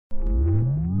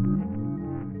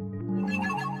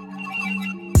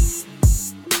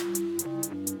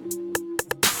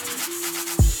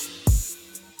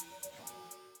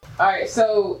right,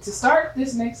 so to start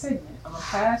this next segment, I'm gonna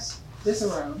pass this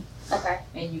around. Okay.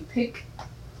 And you pick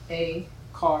a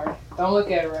card. Don't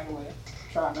look at it right away.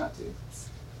 Try not to.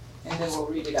 And then we'll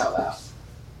read it out loud.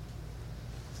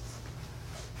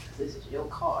 This is your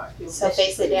card. So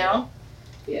face it down?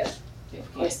 Yeah.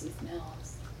 Of course he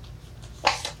smells.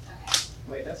 Okay.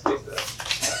 Wait, that's face up.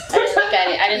 I didn't look at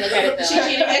it. I didn't look at it though. She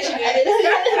cheated. Yes,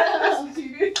 she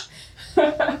did.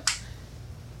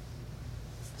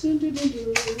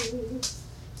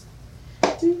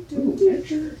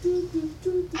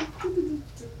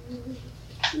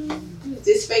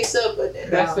 This face up, but then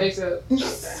That's face up.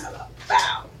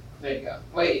 Bow. There you go.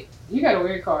 Wait, you got a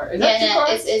weird card. Is that two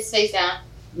cards? It's face down.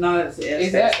 No, it's Is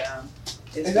face that- down.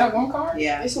 Is that one card?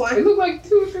 Yeah. This It one. looked like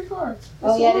 2 or 3 cards.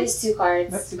 Oh yeah, there's 2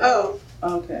 cards. That's 2 cards.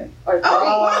 Oh. Okay. Or 3.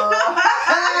 Oh.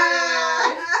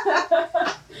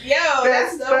 Yo,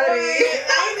 that's so funny.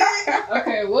 funny.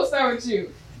 Okay, we'll start with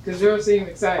you. Because yours seem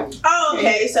exciting. Oh,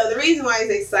 okay. So the reason why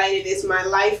it's excited is my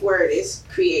life word is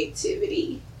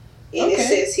creativity. And it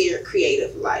Okay. says here,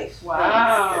 creative life.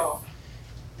 Wow.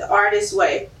 The artist's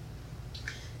way.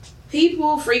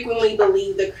 People frequently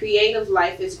believe the creative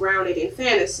life is grounded in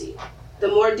fantasy. The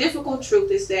more difficult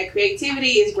truth is that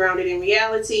creativity is grounded in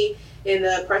reality, in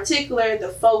the particular, the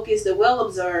focus, the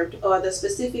well-observed, or the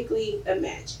specifically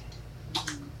imagined.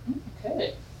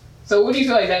 Okay. So what do you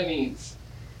feel like that means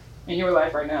in your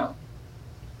life right now?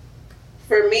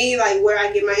 For me, like where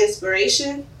I get my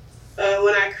inspiration,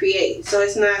 when I create. So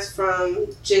it's not from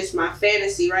just my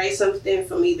fantasy, right? Something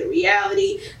from either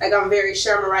reality. Like I'm very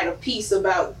sure I'm gonna write a piece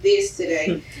about this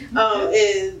today,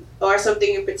 or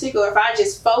something in particular. If I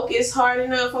just focus hard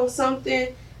enough on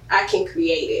something, I can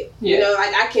create it. Yeah. You know,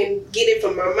 like I can get it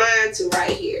from my mind to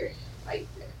right here, like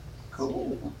that.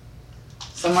 Cool.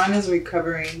 So mine is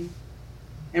recovering.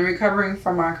 In recovering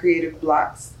from our creative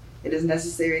blocks, it is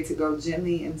necessary to go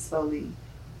gently and slowly.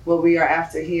 What we are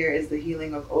after here is the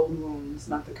healing of old wounds,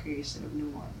 not the creation of new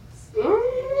ones.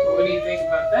 What do you think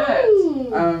about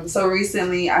that? So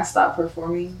recently I stopped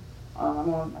performing.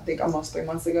 I think almost 3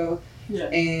 months ago. Yeah.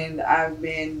 And I've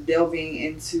been delving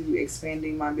into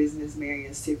expanding my business,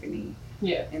 Marian's Tiffany.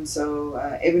 Yeah. And so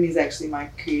Ebony's actually my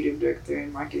creative director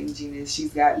and marketing genius.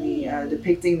 She's got me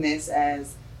depicting this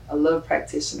as a love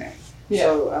practitioner. Yeah.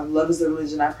 So love is the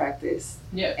religion I practice.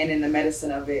 Yeah. And in the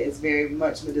medicine of it, it's very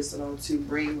much medicinal to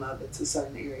bring love into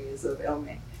certain areas of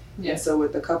ailment. Yeah. And so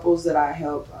with the couples that I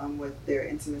help with their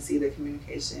intimacy, their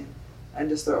communication, and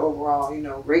just their overall,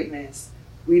 greatness,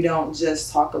 we don't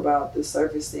just talk about the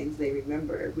surface things they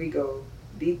remember. We go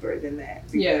deeper than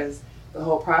that because the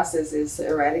whole process is to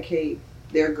eradicate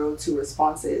their go-to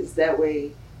responses. That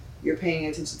way you're paying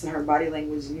attention to her body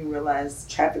language and you realize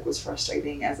traffic was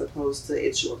frustrating as opposed to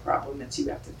it's your problem that you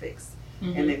have to fix.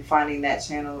 Mm-hmm. And then finding that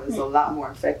channel is a lot more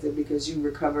effective because you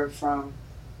recover from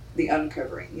the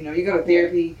uncovering. You go to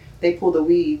therapy, they pull the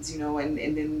weeds, and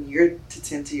then you're to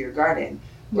tend to your garden.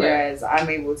 Whereas I'm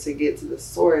able to get to the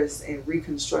source and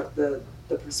reconstruct the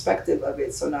perspective of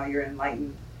it. So now you're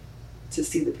enlightened to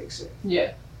see the picture.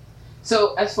 Yeah.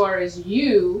 So as far as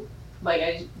you, like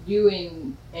as you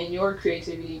in your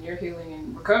creativity and your healing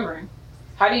and recovering,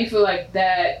 how do you feel like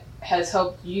that has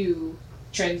helped you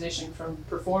transition from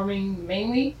performing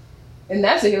mainly, and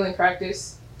that's a healing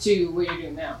practice, to what you're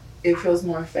doing now? It feels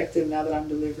more effective now that I'm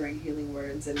delivering healing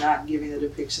words and not giving the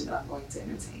depiction that I'm going to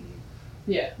entertain you.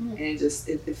 Yeah. And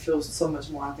it feels so much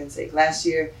more authentic. Last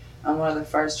year, one of the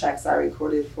first tracks I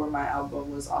recorded for my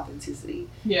album was Authenticity.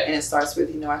 Yeah. And it starts with,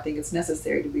 I think it's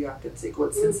necessary to be authentic.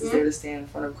 What sense is there to stand in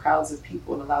front of crowds of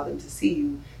people and allow them to see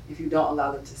you if you don't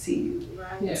allow them to see you?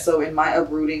 Right. Yeah. And so in my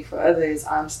uprooting for others,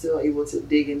 I'm still able to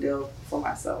dig and delve for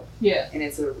myself. Yeah. And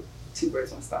it's a 2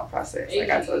 birds 1 stone process. Hey. Like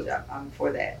I told you, I'm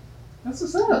for that. That's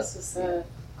what's up. That's what's up.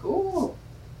 Cool.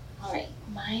 All right,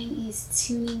 mine is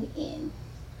tuning in.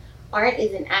 Art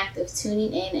is an act of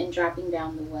tuning in and dropping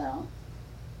down the well.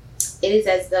 It is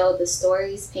as though the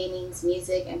stories, paintings,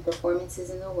 music, and performances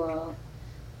in the world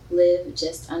live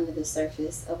just under the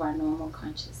surface of our normal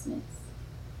consciousness.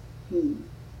 So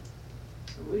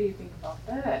what do you think about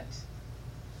that?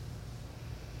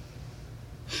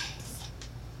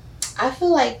 I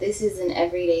feel like this is an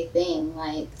everyday thing,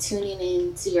 like tuning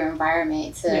into your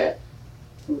environment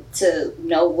to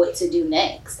know what to do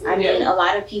next. I mean, a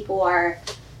lot of people are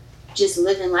just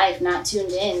living life not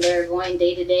tuned in. They're going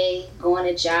day to day, going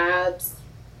to jobs,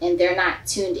 and they're not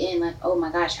tuned in. Like, oh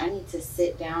my gosh, I need to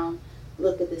sit down,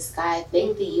 look at the sky,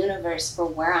 thank the universe for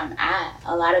where I'm at.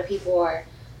 A lot of people are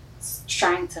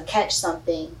trying to catch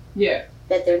something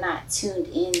that they're not tuned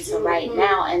into right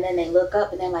now, and then they look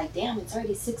up and they're like, damn, it's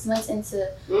already 6 months into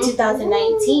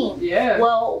 2019. Yeah.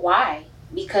 Well, why?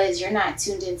 because you're not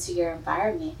tuned into your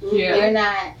environment. Yeah. You're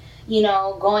not,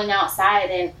 going outside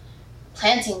and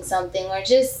planting something, or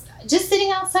just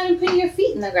sitting outside and putting your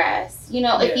feet in the grass.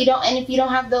 If you don't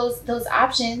have those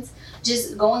options,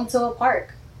 just going to a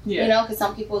park. Yeah. Because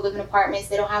some people live in apartments,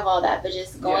 they don't have all that, but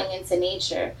just going into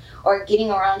nature, or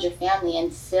getting around your family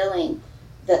and feeling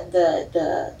the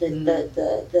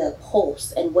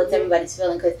pulse and what everybody's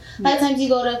feeling. Because a lot of times you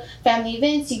go to family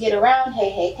events, you get around,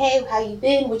 hey, how you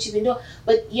been, what you been doing,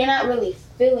 but you're not really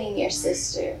feeling your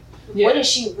sister. What is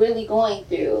she really going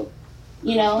through?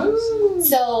 Ooh.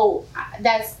 So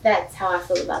that's how I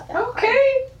feel about that.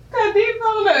 Okay, got deep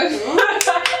on us.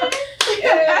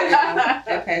 Yeah,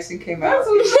 that passion came out.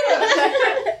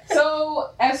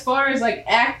 So as far as like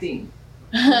acting,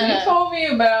 you told me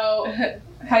about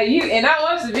how you, and I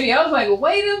watched the video, I was like,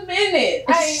 wait a minute,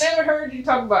 I ain't never heard you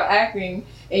talk about acting,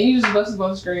 and you just busted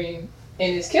on screen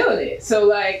and it's killing it. So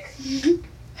like,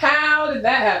 how did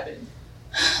that happen?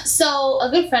 So a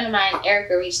good friend of mine,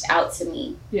 Erica, reached out to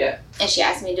me. Yeah. And she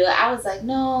asked me to do it. I was like,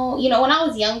 no. When I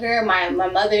was younger, my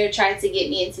mother tried to get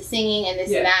me into singing and this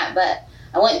and that, but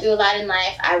I went through a lot in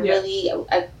life.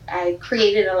 I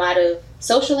created a lot of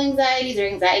social anxieties or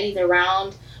anxieties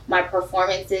around my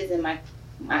performances and my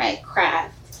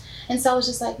craft. And so I was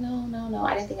just like, no,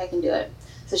 I didn't think I can do it.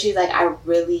 So she was like, I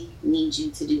really need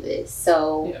you to do this.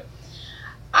 So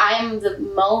I have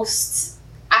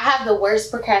the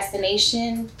worst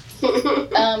procrastination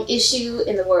issue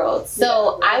in the world.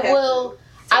 So I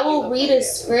will read a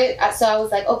script. So I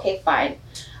was like, okay, fine.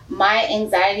 My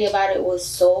anxiety about it was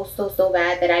so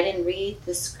bad that I didn't read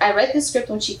this. I read the script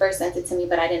when she first sent it to me,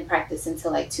 but I didn't practice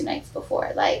until like 2 nights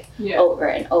before, over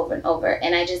and over and over.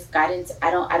 And I just got into, I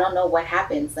don't know what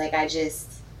happens. Like I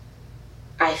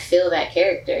feel that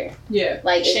character. Yeah.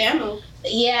 Like channel.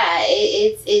 Yeah,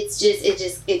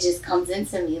 it just comes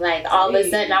into me. Like all of a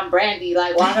sudden I'm Brandy,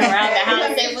 like walking around the house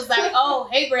and it was like, oh,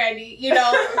 hey Brandy,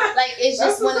 like it's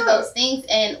just one of those things.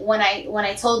 And when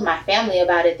I told my family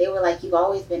about it, they were like, you've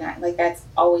always been like, that's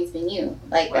always been you.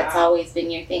 Like that's always been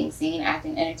your thing, singing,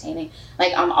 acting, entertaining.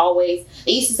 Like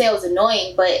they used to say I was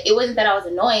annoying, but it wasn't that I was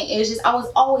annoying. It was just I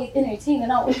was always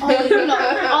entertaining. I was always,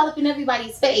 all up in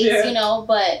everybody's face,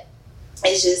 but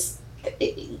it's just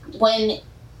when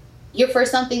you're for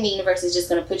something, the universe is just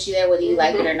going to put you there whether you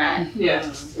like it or not. Yeah.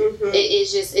 Mm-hmm.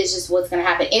 It's just what's going to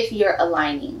happen if you're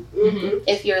aligning. Mm-hmm.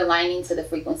 If you're aligning to the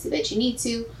frequency that you need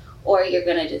to, or you're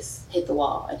going to just hit the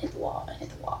wall and hit the wall and hit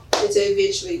the wall. Until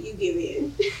eventually you give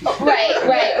in. Right.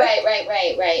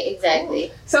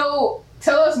 Exactly. So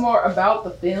tell us more about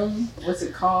the film. What's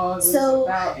it called? What's it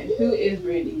about? And who is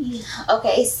Brandy?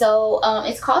 Okay, so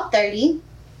it's called 30.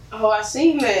 Oh, I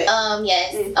seen that.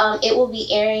 Yes. It will be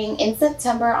airing in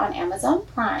September on Amazon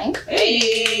Prime.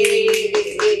 Hey.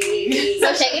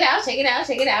 So check it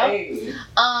out. Hey.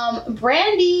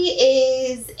 Brandy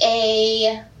is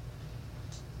a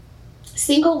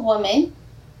single woman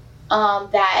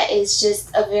that is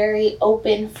just a very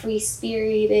open,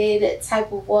 free-spirited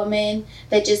type of woman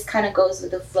that just kind of goes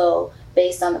with the flow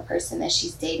based on the person that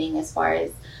she's dating as far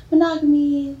as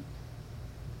monogamy,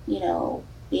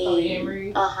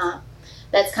 Polyamory.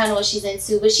 That's kind of what she's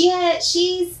into. But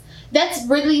that's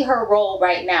really her role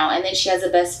right now. And then she has a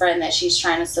best friend that she's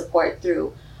trying to support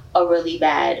through a really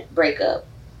bad breakup,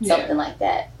 something like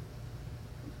that.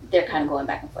 They're kind of going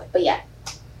back and forth. But yeah.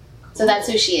 So that's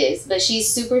who she is. But she's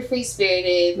super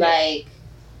free-spirited. Yeah. Like,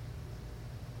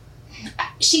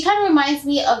 she kind of reminds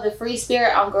me of the free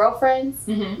spirit on Girlfriends.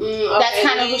 Mm-hmm. That's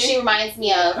kind of who she reminds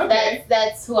me of. Okay.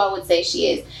 That's who I would say she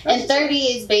is. And 30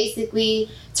 is basically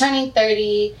turning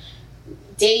 30,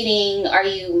 dating. Are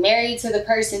you married to the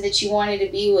person that you wanted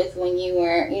to be with when you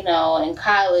were, in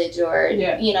college, or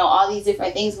all these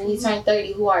different things? When you turn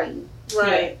 30, who are you?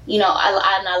 Right. And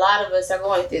a lot of us are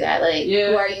going through that. Like,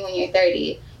 who are you when you're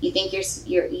 30? You think you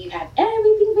have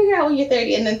everything figured out when you're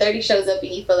 30, and then 30 shows up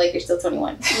and you feel like you're still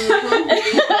 21.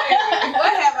 Mm-hmm.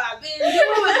 What have I been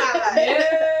doing with my life?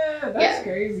 Yeah, that's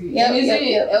crazy. Yep, and is it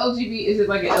yep. LGBT? Is it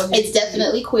like an LGBT? It's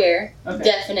definitely queer. Okay.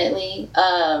 Definitely.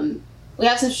 We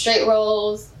have some straight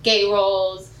roles, gay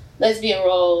roles, lesbian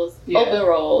roles, open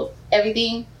roles.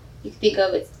 Everything you can think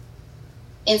of, it's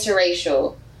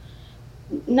interracial.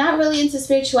 Not really into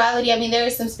spirituality. I mean, there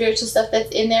is some spiritual stuff that's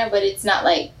in there, but it's not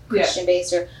like Christian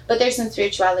based, but there's some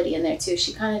spirituality in there too.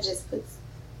 She kind of just puts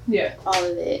all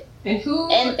of it. And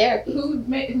therapy.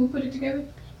 Who put it together?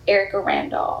 Erica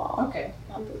Randall. Okay.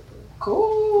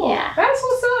 Cool. Yeah. That's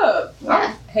what's up.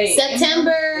 Yeah. Hey.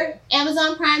 September,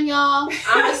 Amazon Prime, y'all.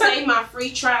 I'm gonna save my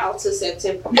free trial to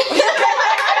September.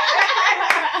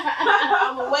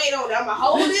 I'm gonna wait on it. I'm gonna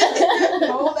hold it.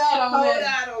 Hold out on Hold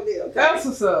that. out on it. Okay? That's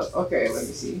what's up. Okay, let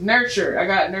me see. Nurture. I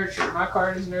got nurture. My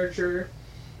card is nurture.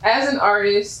 As an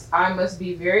artist, I must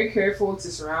be very careful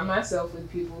to surround myself with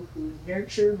people who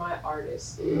nurture my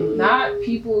artist, not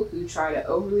people who try to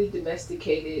overly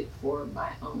domesticate it for my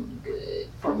own good.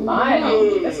 For my own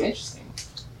good. That's interesting.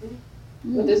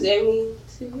 What does that mean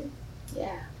to you?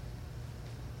 Yeah.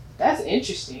 That's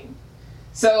interesting.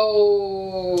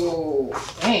 So,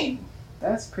 dang,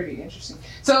 that's pretty interesting.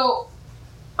 So,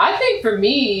 I think for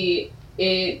me,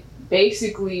 it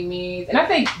basically means, and I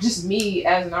think just me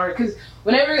as an artist, because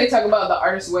whenever they talk about the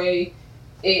artist way,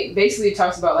 it basically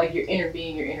talks about like your inner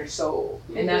being, your inner soul,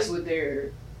 and that's what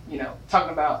they're,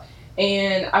 talking about.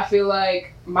 And I feel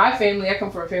like my family, I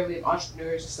come from a family of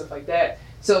entrepreneurs and stuff like that,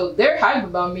 so they're hype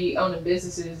about me owning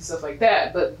businesses and stuff like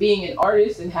that, but being an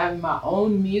artist and having my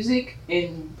own music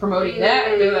and promoting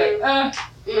that, they're like,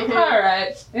 all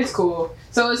right, it's cool.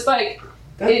 So it's like,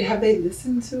 have they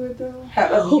listened to it though?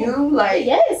 Have you like?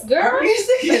 Yes, girl. Her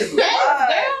music is Yes,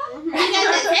 girl. We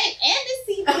got the tape and the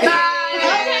CD.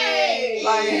 Hey.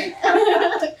 Like,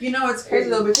 it's crazy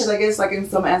though, because I guess like in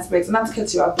some aspects, not to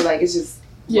cut you off, but like it's just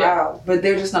wow. But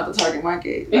they're just not the target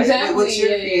market. Like, exactly. What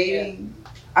you're creating.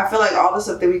 I feel like all the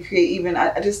stuff that we create, even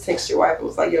I just text your wife. It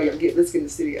was like, let's get in the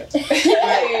studio.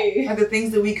 Like the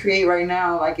things that we create right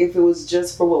now, like if it was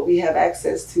just for what we have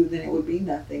access to, then it would be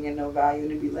nothing and no value,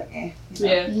 and it'd be like,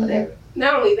 whatever.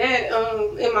 Not only that,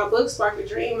 in my book Spark a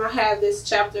Dream, I have this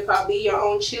chapter called Be Your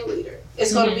Own Cheerleader.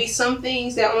 It's going to be some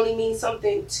things that only mean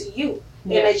something to you,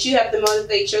 and that you have to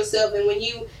motivate yourself. And when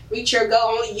you reach your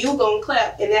goal, only you gonna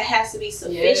clap, and that has to be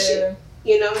sufficient. Yeah.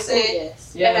 You know what I'm saying?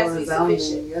 Yes. That has to be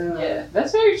sufficient. Yeah,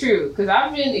 that's very true. Because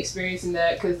I've been experiencing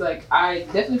that. Because like I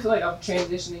definitely feel like I'm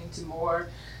transitioning to more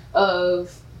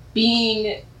of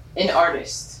being an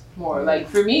artist. More like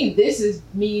for me, this is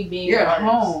me being an artist.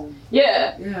 Home.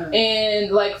 Yeah, and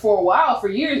like for a while, for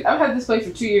years, I've had this place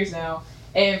for 2 years now,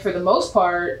 and for the most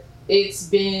part,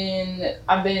 I've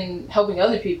been helping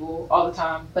other people all the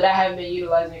time, but I haven't been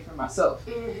utilizing it for myself.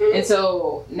 And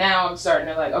so now I'm starting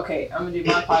to like, okay, I'm gonna do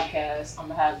my podcast, I'm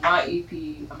gonna have my EP,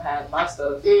 I'm gonna have my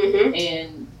stuff,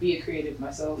 and be a creative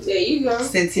myself. There you go.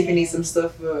 Send Tiffany some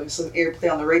stuff, some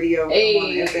airplay on the radio, Hey, on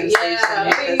the FM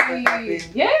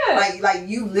station. Like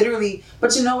you literally,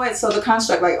 but you know what? So the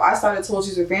construct, like I started Told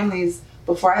You for Families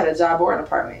before I had a job or an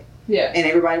apartment. Yeah. And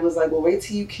everybody was like, well, wait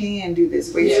till you can do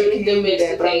this. Wait till you can do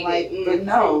that. But I'm like, but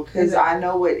no, because I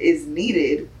know what is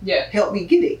needed. Yeah. Help me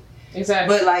get it.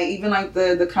 Exactly. But like, even like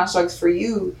the constructs for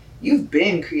you, you've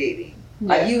been creating.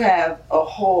 Like you have a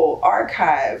whole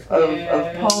archive of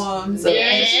poems. She was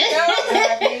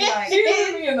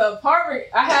me in the apartment.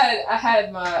 I had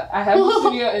the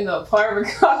studio in the apartment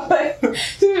complex.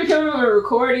 She was coming over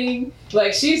recording.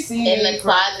 Like she's seen in the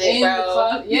closet,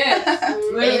 bro. Yeah,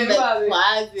 literally in the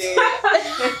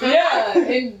closet. Yeah,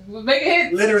 and make it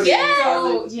hits. Literally. Yeah.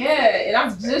 So and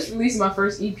I've just released my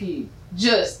first EP.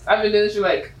 I've been doing this for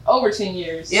like over 10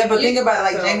 years. Yeah, but think about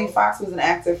it. Like Jamie Foxx was an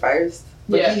actor first,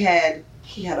 but he had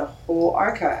a whole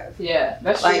archive. Yeah,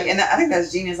 that's like, true. and I think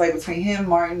that's genius. Like between him,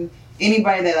 Martin,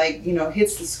 anybody that like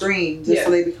hits the screen just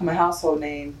so they become a household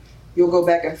name, you'll go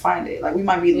back and find it. Like we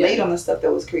might be late on the stuff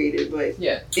that was created, but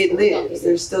it lives.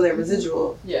 There's still that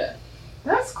residual. Yeah,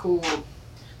 that's cool.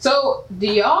 So, do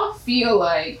y'all feel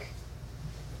like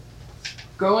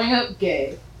growing up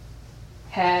gay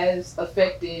has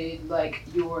affected like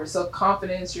your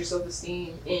self-confidence, your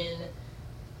self-esteem in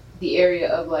the area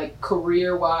of like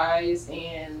career-wise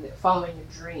and following your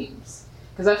dreams?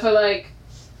 Because I feel like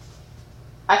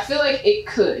it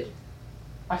could.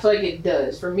 I feel like it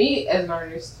does. For me as an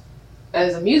artist,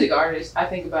 as a music artist, I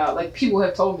think about like people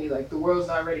have told me like the world's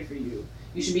not ready for you.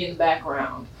 You should be in the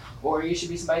background, or you should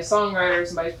be somebody's songwriter,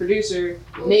 somebody's producer.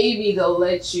 Maybe they'll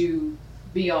let you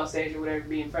be on stage or whatever,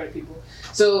 be in front of people.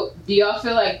 So do y'all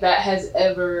feel like that has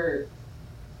ever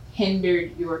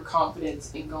hindered your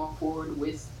confidence in going forward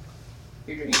with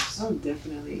your dreams? Oh,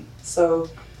 definitely. So,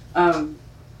 I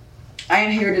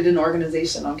inherited an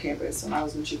organization on campus when I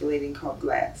was matriculating called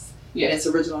GLASS. Yeah. And its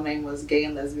original name was Gay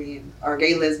Lesbian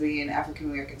African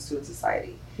American Student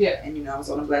Society. Yeah. And I was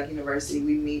on a Black university.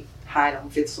 We hide on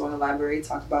 5th floor in the library,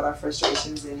 talk about our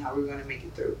frustrations and how we were going to make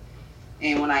it through.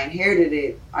 And when I inherited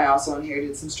it, I also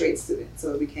inherited some straight students.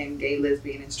 So it became gay,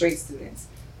 lesbian, and straight students.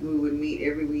 And we would meet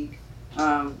every week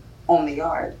on the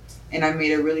yard. And I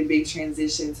made a really big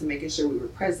transition to making sure we were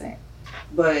present.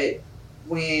 But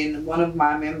when one of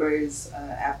my members,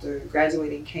 after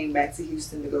graduating, came back to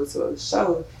Houston to go to a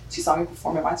show, she saw me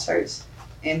perform at my church.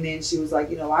 And then she was like,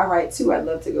 you know, I write too. I'd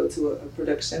love to go to a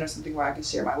production or something where I can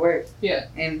share my work. Yeah.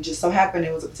 And just so happened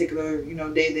it was a particular, you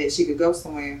know, day that she could go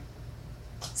somewhere.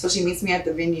 So she meets me at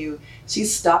the venue. She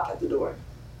stopped at the door.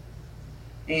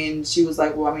 And she was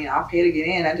like, well, I mean, I'll pay to get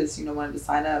in. I just, you know, wanted to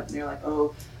sign up. And they're like,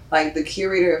 oh, like the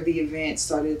curator of the event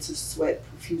started to sweat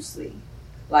profusely.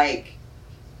 Like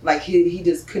he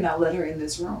just could not let her in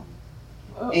this room.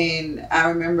 Oh. And I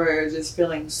remember just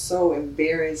feeling so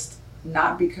embarrassed,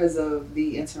 not because of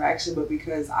the interaction, but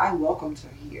because I welcomed her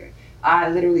here. I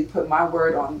literally put my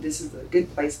word on this is a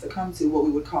good place to come to, what we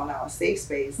would call now a safe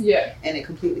space. Yeah. And it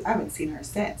completely, I haven't seen her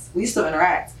since. We still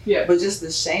interact. Yeah. But just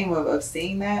the shame of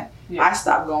seeing that, yeah. I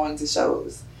stopped going to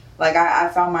shows. Like I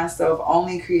found myself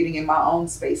only creating in my own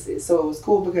spaces. So it was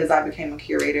cool because I became a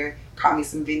curator, caught me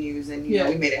some venues, and you know,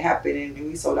 we made it happen and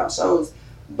we sold out shows.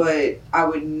 But I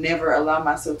would never allow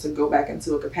myself to go back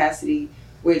into a capacity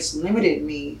which limited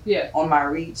me on my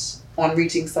reach, on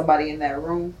reaching somebody in that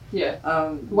room. Yeah.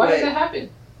 Why did that happen?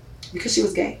 Because she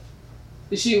was gay.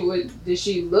 Did she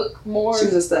look more? She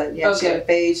was a stud. Yeah. Okay. She had a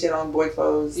fade. She had on boy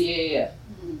clothes. Yeah.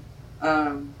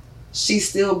 Mm-hmm. She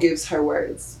still gives her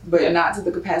words, but not to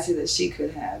the capacity that she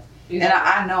could have. Yeah. And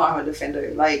I know I'm a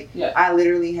defender. Like I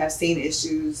literally have seen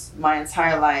issues my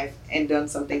entire life and done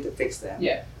something to fix them.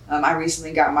 Yeah. I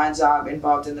recently got my job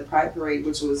involved in the Pride Parade,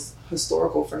 which was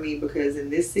historical for me because in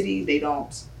this city they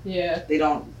don't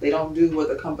do what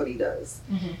the company does.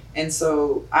 Mm-hmm. And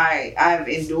so I've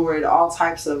endured all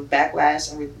types of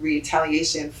backlash and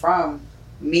retaliation from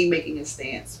me making a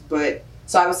stance. But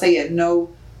so I would say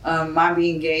my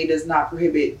being gay does not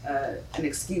prohibit an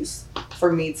excuse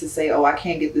for me to say, oh, I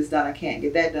can't get this done, I can't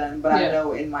get that done. But I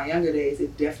know in my younger days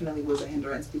it definitely was a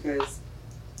hindrance because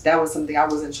that was something I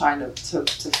wasn't trying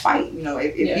to fight. You know,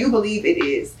 if you believe it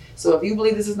is. So if you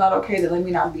believe this is not okay, then let me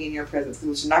not be in your presence. Because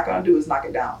what you're not going to do is knock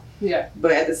it down. Yeah.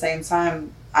 But at the same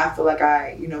time, I feel like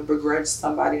I, you know, begrudged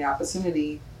somebody an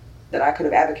opportunity that I could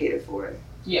have advocated for.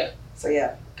 Yeah. So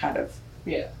yeah, kind of.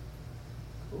 Yeah.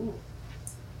 Ooh.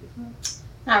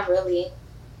 Not really.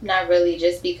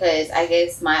 Just because I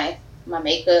guess my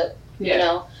makeup, you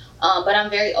know, but I'm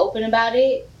very open about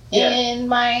it. In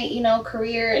my, you know,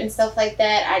 career and stuff like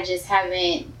that, I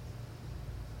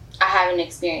haven't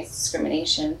experienced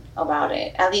discrimination about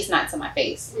it. At least not to my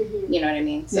face. Mm-hmm. You know what I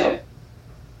mean? So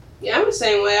yeah, I'm the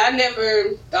same way. I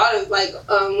never thought of like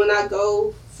when I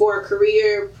go for a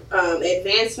career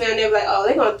advancement, I never like, oh,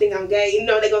 they're gonna think I'm gay. You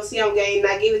know, they're gonna see I'm gay and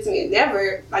not give it to me. It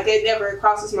never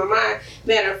crosses my mind.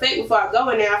 Matter of fact, before I go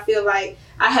in there, I feel like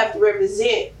I have to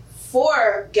represent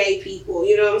for gay people.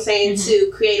 You know what I'm saying? Mm-hmm.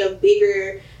 To create a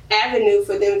bigger avenue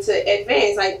for them to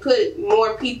advance, like put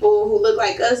more people who look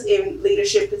like us in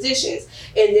leadership positions.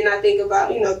 And then I think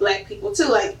about, you know, black people too,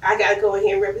 like I gotta go in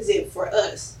here and represent for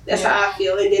us. That's how I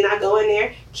feel. And then I go in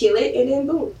there, kill it, and then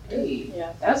boom. Hey,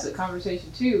 that's a conversation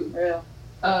too. Real.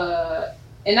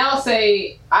 And I'll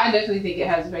say I definitely think it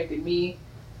has affected me,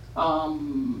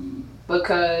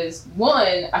 because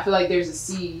one, I feel like there's a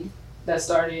seed that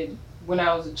started when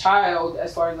I was a child,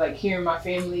 as far as like hearing my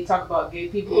family talk about gay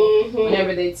people,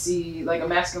 whenever they'd see like a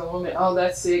masculine woman, oh,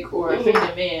 that's sick, or a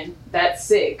feminine man, that's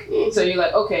sick. So you're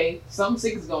like, okay, something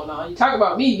sick is going on. You talk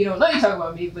about me, you don't know you're talking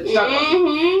about me, but you talk about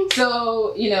me.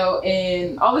 So, you know,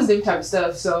 and all this different type of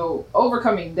stuff. So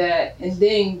overcoming that, and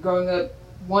then growing up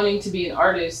wanting to be an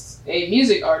artist, a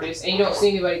music artist, and you don't see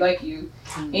anybody like you,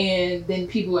 and then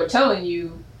people are telling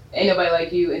you, ain't nobody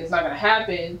like you, and it's not gonna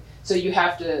happen. So you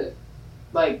have to,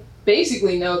 like,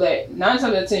 basically know that 9 times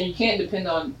out of 10 you can't depend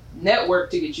on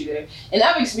network to get you there. And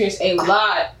I've experienced a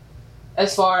lot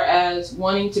as far as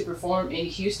wanting to perform in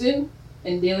Houston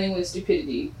and dealing with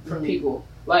stupidity from people.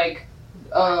 Like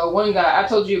one guy I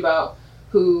told you about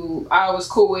who I was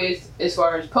cool with as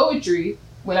far as poetry,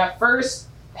 when I first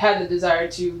had the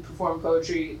desire to perform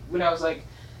poetry when I was like,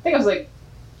 I think I was like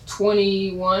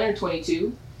 21 or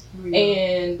 22.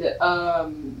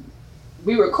 And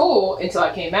we were cool until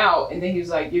I came out, and then he was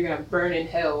like, you're gonna burn in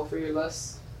hell for your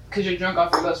lust because you're drunk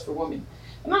off your lust for women.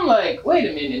 And I'm like, wait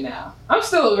a minute now, I'm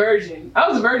still a virgin. I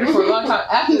was a virgin for a long time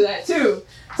after that too.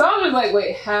 So I'm just like,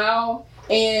 wait, how?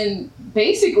 And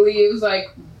basically it was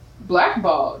like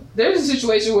blackballed. There's a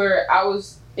situation where I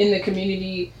was in the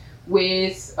community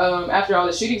with after all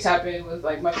the shootings happened with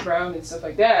like Michael Brown and stuff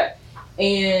like that,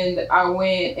 and I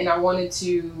went and I wanted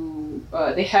to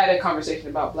they had a conversation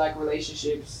about black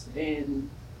relationships, and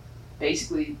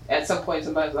basically at some point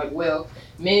somebody's like, well,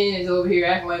 men is over here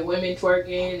acting like women,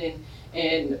 twerking,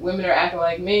 and women are acting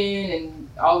like men, and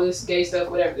all this gay stuff,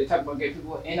 whatever. They talk about gay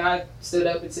people, and I stood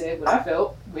up and said what I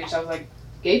felt, which I was like,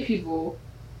 gay people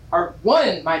are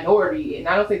one minority, and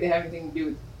I don't think they have anything to do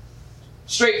with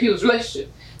straight people's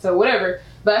relationship. So whatever.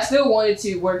 but I still wanted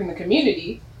to work in the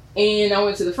community. And I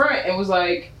went to the front and was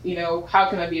like, you know, how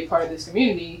can I be a part of this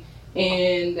community?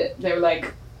 And they were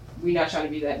like, we're not trying to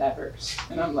be that diverse.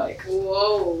 And I'm like,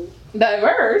 whoa,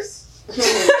 diverse?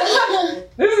 This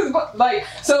is like,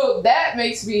 so that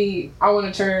makes me, I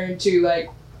want to turn to like,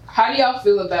 how do y'all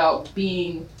feel about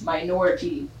being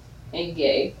minority and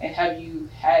gay? And have you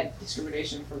had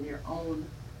discrimination from your own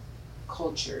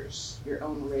cultures, your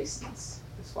own races,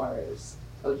 as far as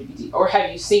LGBT? Or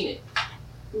have you seen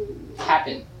it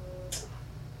happen?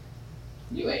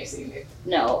 You ain't seen it.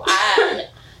 No,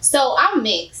 so I'm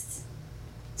mixed.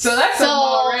 So that's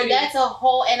already. That's a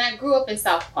whole, and I grew up in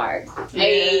South Park.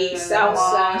 Hey, South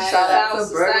Side,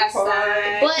 South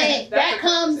Side. But that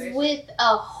comes with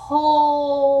a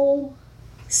whole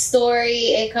story.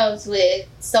 It comes with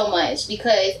so much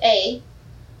because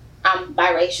I'm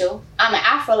biracial. I'm an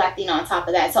Afro-Latino on top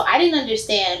of that. So I didn't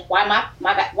understand why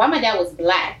my dad was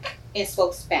black and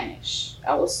spoke Spanish.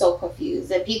 I was so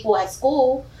confused. And people at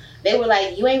school, they were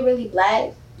like, you ain't really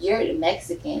black. You're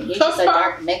Mexican. You're just a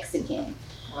dark Mexican.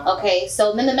 Wow. Okay,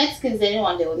 so then the Mexicans didn't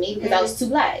want to deal with me because I was too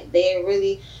black. They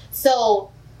really...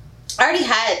 So I already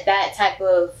had that type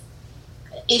of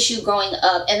issue growing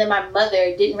up. And then my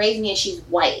mother didn't raise me, and she's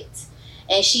white.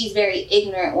 And she's very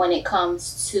ignorant when it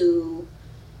comes to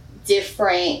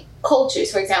different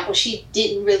cultures. For example, she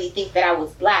didn't really think that I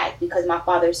was black because my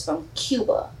father's from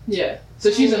Cuba. Yeah. So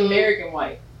she's American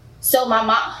white. So my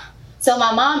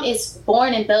mom is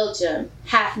born in Belgium,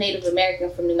 half Native American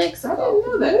from New Mexico. I didn't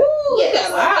know that. Ooh,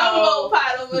 Yes. wow.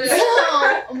 Pot over there.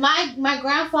 So my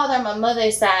grandfather on my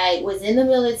mother's side was in the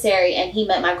military, and he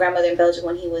met my grandmother in Belgium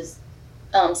when he was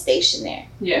stationed there.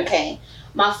 Yeah. Okay.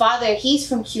 My father, he's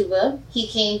from Cuba. He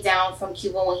came down from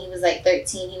Cuba when he was like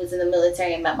 13. He was in the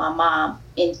military and met my mom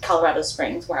in Colorado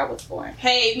Springs, where I was born.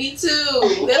 Hey, me too.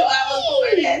 That's why I was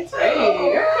born at too.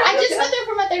 Hey, girl. I just went there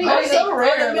for my 30th That's birthday. so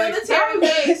rare. Military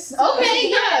base.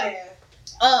 Okay, yeah.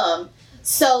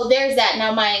 So there's that.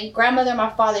 Now my grandmother on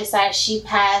my father's side, she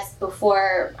passed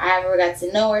before I ever got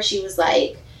to know her. She was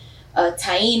like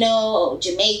Taino,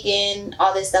 Jamaican,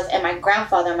 all this stuff. And my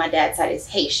grandfather on my dad's side is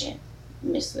Haitian.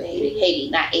 Mr.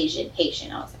 Haiti, not Asian,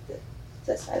 Haitian. I was like,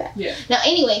 specify that. Yeah. Now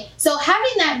anyway, so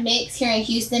having that mix here in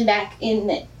Houston back in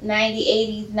the 90s,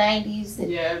 80s, 90s,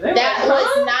 Yeah. it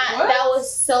was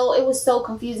so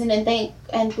confusing, and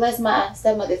bless my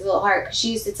stepmother's little heart, because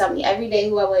she used to tell me every day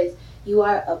who I was, you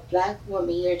are a black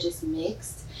woman, you're just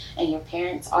mixed, and your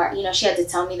parents are, she had to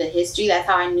tell me the history. That's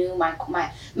how I knew my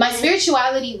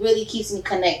spirituality really keeps me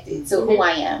connected to who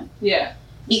I am. Yeah.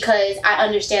 Because I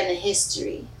understand the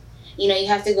history. You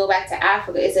have to go back to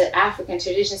Africa. It's an African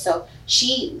tradition. So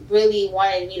she really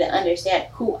wanted me to understand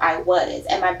who I was.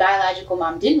 And my biological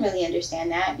mom didn't really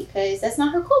understand that because that's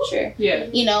not her culture. Yeah.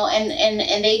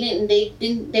 And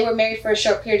they were married for a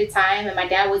short period of time, and my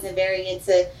dad wasn't very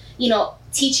into,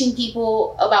 teaching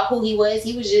people about who he was.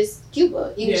 He was just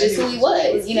Cuba. He was just who he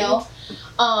was,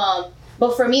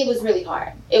 But for me, it was really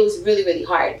hard. It was really, really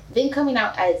hard. Then coming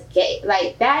out as gay,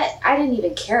 like that, I didn't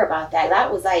even care about that.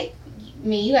 That was like,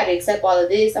 you got to accept all of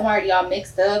this. I'm already all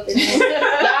mixed up. And then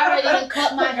y'all already done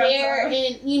cut my hair. And,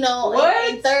 in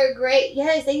third grade,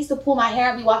 yes, they used to pull my hair.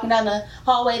 I'd be walking down the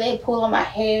hallway. They'd pull on my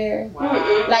hair.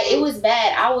 Wow. Like, it was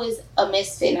bad. I was a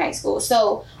misfit in high school.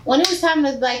 So when it was time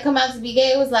to, come out to be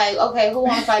gay, it was like, okay, who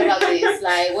want to fight about this?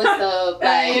 Like, what's up?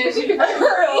 Like, Yeah, she can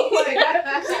literally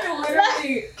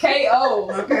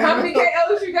KO. Okay. How many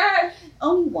KOs you got?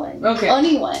 only one. Okay.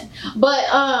 Only one. But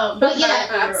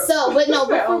yeah.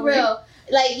 But for real.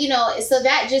 So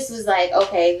that just was like,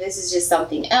 okay, this is just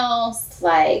something else.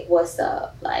 Like, what's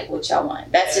up? Like, what y'all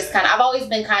want? That's just I've always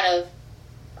been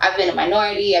I've been a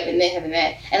minority, I've been this, I've been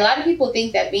that. And a lot of people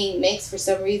think that being mixed for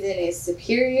some reason is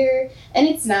superior, and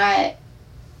it's not.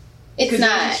 It's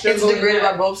not. It's degraded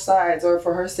by both sides, or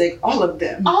for her sake, all of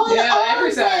them. All every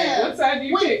of side. them. What side do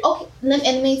you pick? Okay,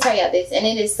 let me tell you this, and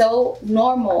it is so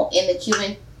normal in the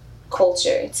Cuban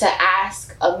culture to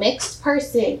ask a mixed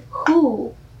person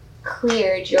who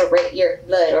cleared your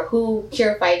blood or who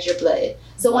purified your blood.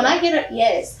 So when I get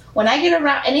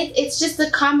around, and it's just a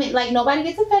comment, like nobody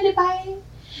gets offended by it,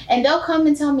 and they'll come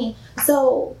and tell me,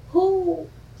 so who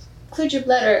cleared your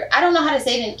blood? Or I don't know how to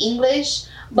say it in English,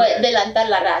 but delantar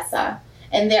la raza,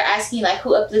 and they're asking like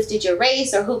who uplifted your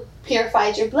race or who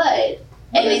purified your blood.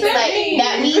 And it's like mean?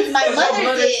 That means my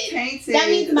mother did. Tainted. That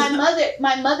means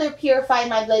my mother purified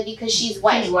my blood because she's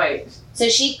white. She's white. So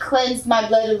she cleansed my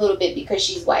blood a little bit because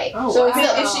she's white. Oh, So wow.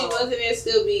 if she wasn't, it'd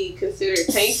still be considered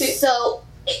tainted. So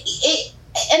it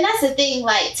and that's the thing.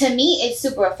 Like, to me, it's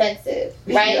super offensive,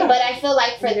 right? Yeah. But I feel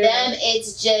like for them,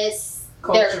 it's just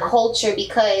their culture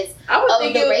because I would of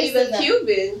think the it would be the racism.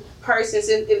 Cuban. persons,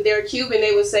 if they're Cuban,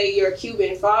 they would say your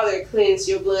Cuban father cleansed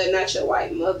your blood, not your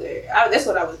white mother. That's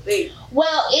what I would think.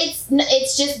 Well,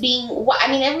 it's just being. I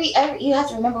mean, every you have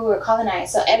to remember we were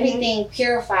colonized, so everything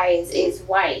purifies is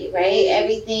white, right?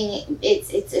 Everything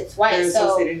it's white. They're so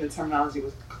associating the terminology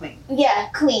with clean. Yeah,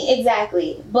 clean,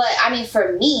 exactly. But I mean,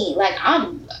 for me, like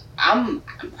I'm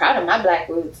proud of my Black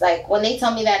roots. Like when they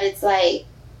tell me that, it's like,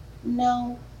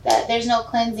 no, that there's no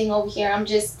cleansing over here. I'm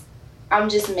just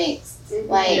mixed.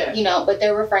 Like, you know, but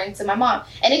they're referring to my mom.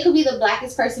 And it could be the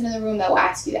Blackest person in the room that will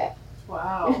ask you that.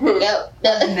 Wow. Yep.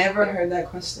 I've never heard that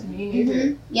question. Me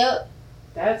neither. Yep.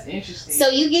 That's interesting. So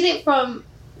you get it from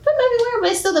everywhere, but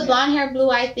it's still the blonde hair, blue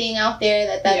eye thing out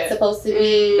there that's supposed to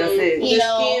be. That's it. You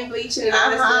know, skin bleaching and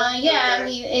all that stuff. Yeah, I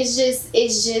mean,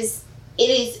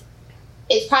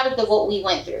 it's product of what we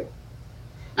went through.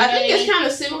 I think it's kind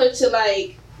of similar to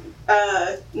like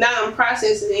now I'm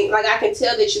processing, like I can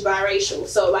tell that you're biracial,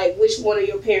 so like which one of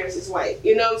your parents is white,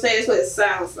 you know what I'm saying? That's what it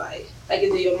sounds like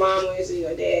is it your mom or is it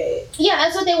your dad? Yeah,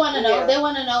 that's what they want to know. They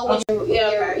want to know which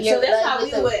so that's how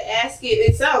we would ask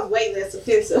it sounds way less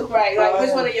offensive, right? Like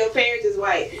which one of your parents is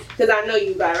white, because I know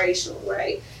you biracial,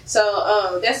 right?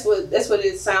 So that's what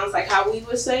it sounds like how we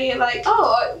would say it, like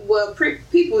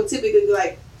people typically be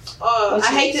like, I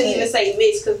hate to even say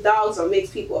mixed, because dogs are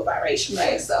mixed, people are biracial,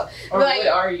 right? So, or like, what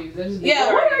are you?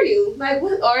 What are you? Like,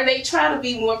 what? Or they try to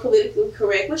be more politically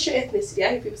correct. What's your ethnicity?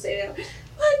 I hear people say that.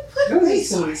 What are these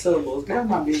so many syllables? Get on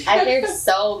my bitch. I hear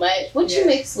so much. What you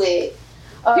mix with?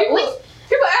 People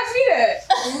ask me that.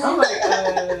 I'm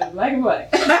like, black and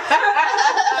black.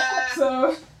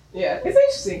 So, yeah, it's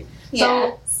interesting.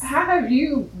 Yeah. So, how have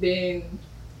you been?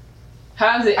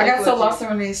 How's it? I got so lost in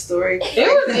Renee's story.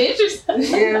 It was interesting.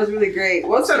 Yeah, it was really great.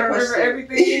 What's the question? Remember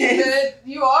everything that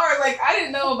you are. Like, I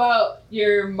didn't know about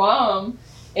your mom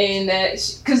and that,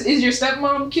 because is your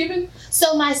stepmom Cuban?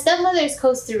 So my stepmother is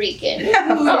Costa Rican.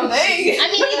 Oh, dang. I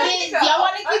mean, y'all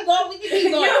want to keep going? We can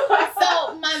keep going.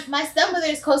 So my stepmother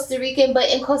is Costa Rican, but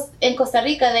in Costa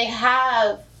Rica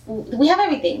we have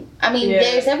everything. I mean,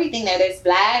 there's everything there. There's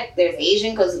Black, there's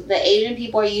Asian, because the Asian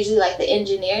people are usually like the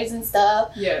engineers and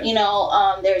stuff. Yeah. You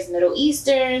know, there's Middle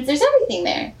Easterns. There's everything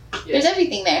there. Yeah. There's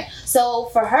everything there. So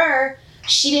for her,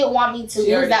 she didn't want me to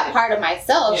lose that part of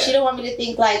myself. Yeah. She didn't want me to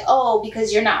think like, oh,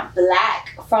 because you're not Black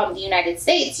from the United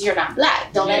States, you're not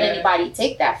Black. Don't let anybody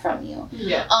take that from you.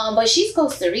 Yeah. But she's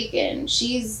Costa Rican.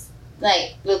 She's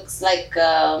like, looks like,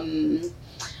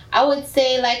 I would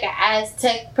say like an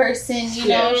Aztec person, you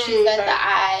know. She's got the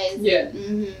eyes. Yeah.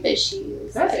 Mm-hmm, but she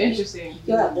was That's like, interesting.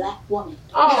 You're a Black woman.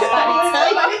 Oh,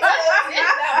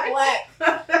 Black.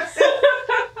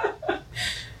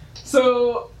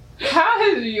 So, how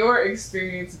has your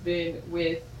experience been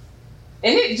with,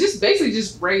 and it just basically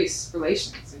just race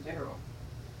relations in general?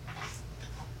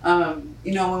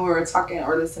 You know, when we were talking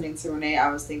or listening to Renee, I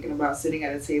was thinking about sitting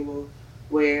at a table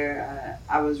where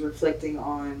I was reflecting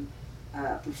on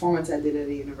performance I did at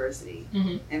a university.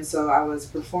 Mm-hmm. And so I was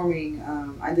performing,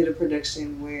 I did a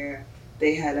production where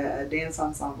they had a dance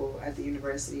ensemble at the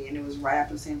university, and it was right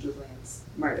after Sandra Bland's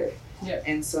murder. Yeah.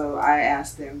 And so I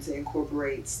asked them to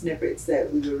incorporate snippets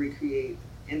that we would recreate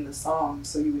in the song,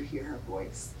 so you would hear her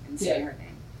voice and say her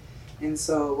name. And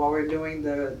so while we're doing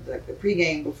the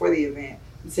pregame before the event,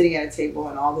 I'm sitting at a table,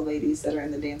 and all the ladies that are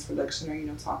in the dance production are, you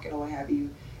know, talking or what have you.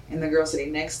 And the girl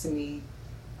sitting next to me,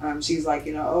 she's like,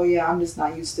 you know, oh yeah, I'm just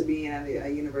not used to being at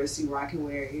a university where I can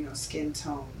wear, you know, skin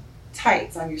tone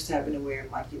tights. I'm used to having to wear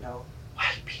like, you know,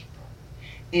 white people.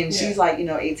 And she's like, you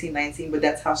know, 18, 19, but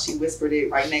that's how she whispered it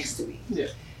right next to me. Yeah.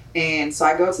 And so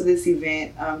I go to this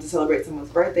event to celebrate someone's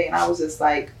birthday, and I was just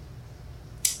like,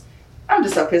 I'm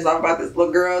just so pissed off about this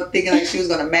little girl thinking like she was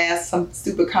going to mask some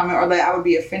stupid comment or that I would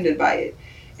be offended by it.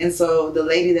 And so the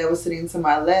lady that was sitting to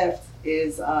my left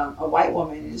is a white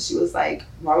woman, and she was like,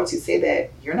 why would you say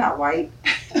that? You're not white.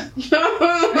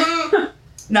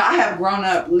 Now I have grown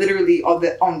up literally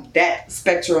on that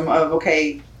spectrum of,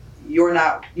 okay, you're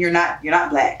not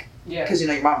Black. Yeah. Because you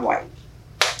know your mom white.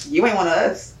 You ain't one of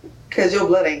us because your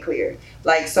blood ain't clear.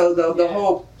 Like, so the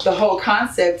whole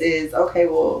concept is, okay,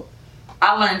 well,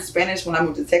 I learned Spanish when I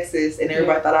moved to Texas, and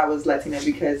everybody thought I was Latina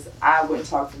because I wouldn't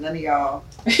talk to none of y'all,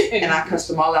 and I cussed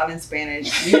them all out in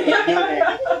Spanish. You didn't know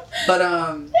that. But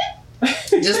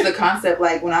just the concept,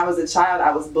 like when I was a child,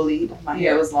 I was bullied. My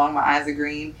hair was long, my eyes are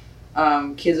green.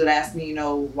 Kids would ask me, you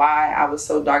know, why I was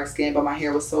so dark skinned, but my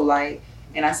hair was so light,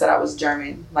 and I said I was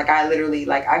German. Like I literally,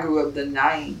 like I grew up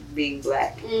denying being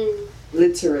Black,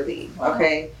 literally. Wow.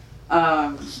 Okay.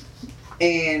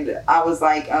 And I was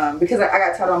like, because I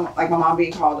got taught on like my mom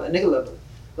being called a nigga lover.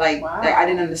 Like, Wow. like I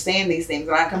didn't understand these things,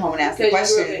 and I come home and ask the Because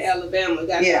you questions. grew up in Alabama.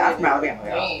 That's Yeah, why I'm from Alabama.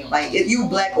 Y'all. Damn. Like, if you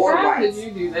black or How white. did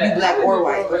you do that? You black How did or you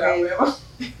white, grow up in okay? Alabama?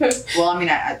 Well, I mean,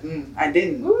 I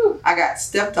didn't. Woo. I got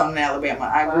stepped on in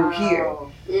Alabama. I grew here.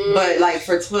 Wow. But like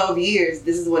for 12 years,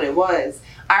 this is what it was.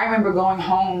 I remember going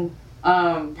home,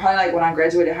 probably like when I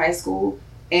graduated high school,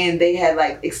 and they had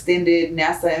like extended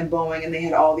NASA and Boeing, and they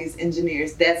had all these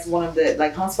engineers. That's one of the,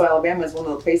 like Huntsville, Alabama is one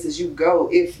of the places you go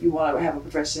if you want to have a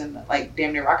profession like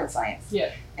damn near rocket science. Yeah.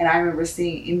 And I remember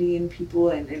seeing Indian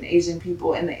people and Asian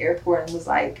people in the airport and was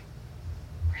like,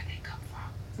 where'd they come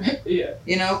from? Yeah.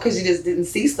 You know, because you just didn't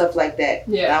see stuff like that.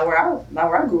 Yeah. Not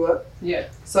where I grew up. Yeah.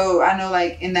 So I know,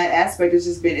 like in that aspect,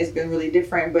 it's been really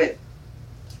different. But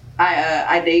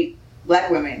I date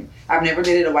black women. I've never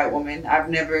dated a white woman. I've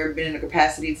never been in a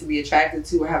capacity to be attracted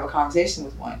to or have a conversation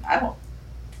with one.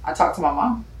 I talk to my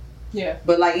mom. Yeah.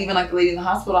 But like even like the lady in the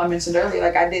hospital I mentioned earlier,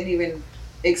 like I didn't even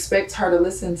expect her to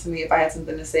listen to me if I had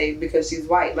something to say because she's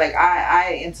white. Like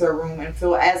I enter a room and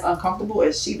feel as uncomfortable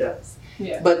as she does.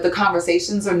 Yeah. But the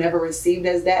conversations are never received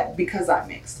as that because I'm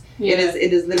mixed. Yeah.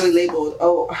 It is literally labeled,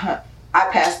 I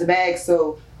pass the bag,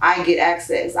 so I get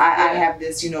access. I have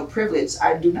this, privilege.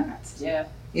 I do not. Yeah.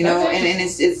 And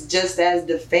it's just as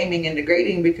defaming and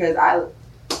degrading because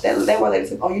that white lady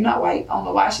said, oh, you're not white. I don't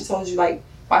know why she told you, like,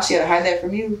 why she had to hide that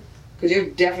from you, because you're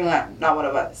definitely not one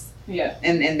of us. Yeah.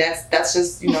 And that's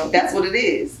just, that's what it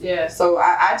is. Yeah. So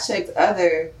I checked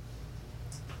other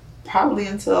probably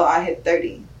until I hit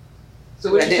 30.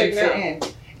 So what I you didn't check fit now? in.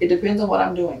 It depends on what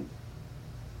I'm doing.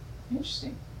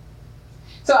 Interesting.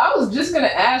 So I was just gonna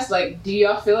ask, like, do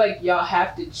y'all feel like y'all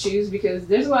have to choose? Because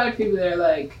there's a lot of people that are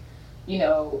like,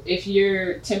 if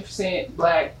you're 10%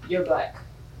 black, you're black.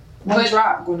 One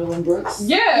drop, Gwendolyn Brooks.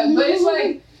 Yeah, but it's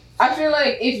like, I feel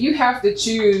like if you have to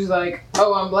choose, like,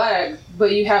 oh, I'm black,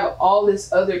 but you have all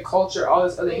this other culture, all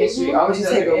this other history, all these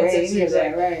other ancestors,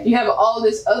 right? you have all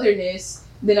this otherness,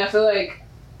 then I feel like,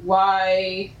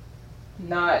 why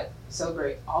not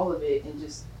celebrate all of it and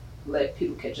just let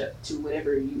people catch up to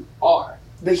whatever you are?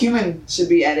 The human should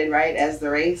be added, right, as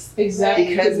the race. Exactly,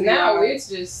 because we now are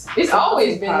it's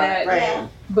always been that, right? Yeah.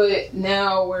 but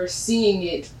now we're seeing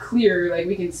it clearer. Like,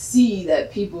 we can see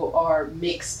that people are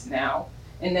mixed now,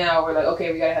 and now we're like,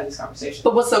 okay, we gotta have this conversation.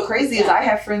 But what's so crazy is I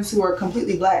have friends who are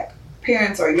completely black.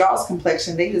 Parents are y'all's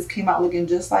complexion. They just came out looking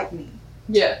just like me.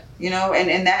 Yeah,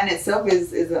 and that in itself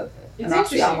is an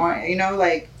oxymoron.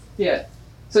 Like, yeah.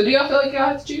 So do y'all feel like y'all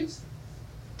have to choose?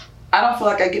 I don't feel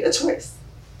like I get a choice.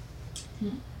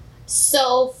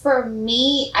 So for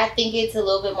me, I think it's a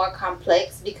little bit more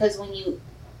complex because when you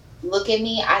look at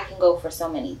me, I can go for so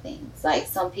many things. Like,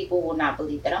 some people will not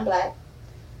believe that I'm black.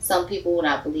 Some people will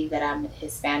not believe that I'm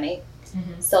Hispanic.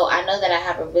 Mm-hmm. So I know that I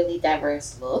have a really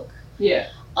diverse look. Yeah.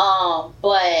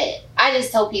 But I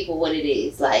just tell people what it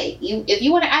is. Like, if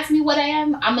you want to ask me what I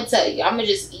am, I'm gonna tell you. I'm gonna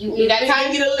just you got time?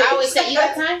 I always say, you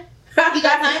got time? You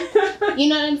got time? You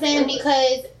know what I'm saying?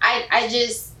 Because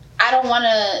I don't want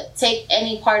to take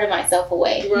any part of myself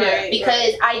away. Right.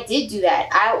 Because I did do that.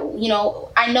 I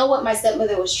know what my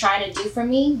stepmother was trying to do for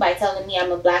me by telling me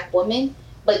I'm a black woman.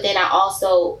 But then I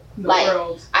also,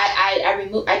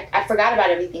 I forgot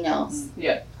about everything else.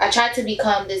 Yeah. I tried to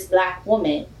become this black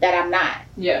woman that I'm not.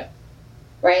 Yeah.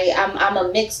 Right? I'm a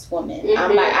mixed woman.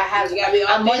 Mm-hmm.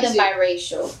 I'm more than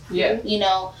biracial. Yeah.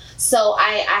 So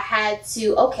I had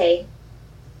to, okay,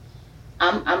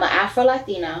 I'm an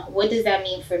Afro-Latina. What does that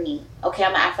mean for me? Okay,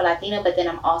 I'm an Afro-Latina, but then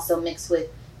I'm also mixed with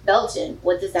Belgian.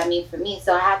 What does that mean for me?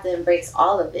 So I have to embrace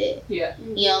all of it. Yeah.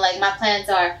 Like, my plans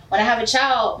are, when I have a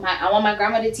child, I want my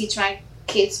grandma to teach my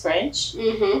kids French,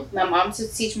 my mom to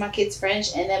teach my kids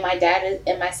French, and then my dad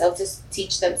and myself to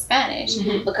teach them Spanish,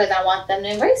 because I want them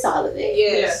to embrace all of it.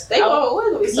 Yes, they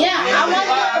want to be so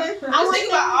I want think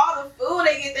about all the food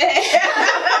they get to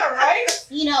have, right?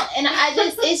 And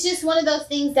it's just one of those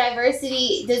things.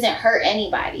 Diversity doesn't hurt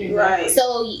anybody, right?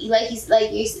 So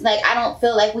I don't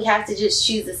feel like we have to just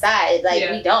choose a side.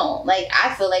 We don't. Like,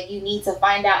 I feel like you need to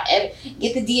find out,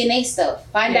 get the DNA stuff,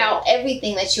 find out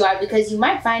everything that you are, because you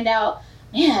might find out,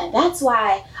 man, that's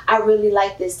why I really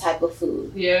like this type of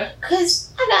food. Yeah.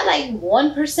 Because I got like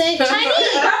 1% Chinese.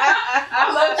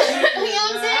 I love Chinese. You know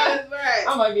what I'm saying? Right.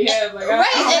 I might be half like And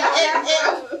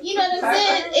you know what I'm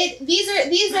saying?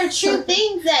 These are true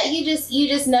things that you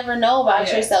just never know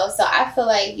about yourself. So I feel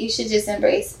like you should just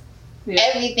embrace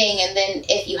everything, and then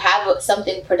if you have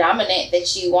something predominant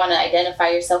that you want to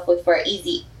identify yourself with for an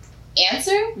easy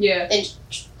answer, then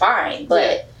fine.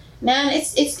 But man,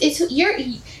 it's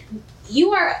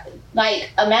you are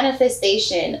like a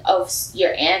manifestation of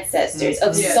your ancestors,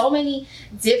 of so many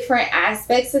different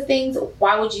aspects of things.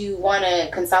 Why would you want to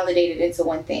consolidate it into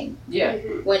one thing? Yeah.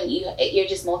 When you're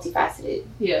just multifaceted.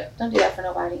 Yeah. Don't do that for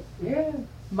nobody. Yeah.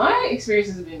 My experience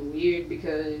has been weird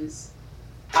because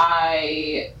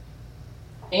I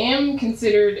am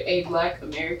considered a Black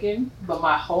American, but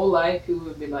my whole life people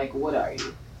have been like, "What are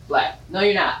you? Black? No,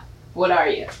 you're not. What are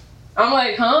you?" I'm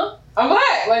like, "Huh? I'm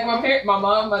Black." Like my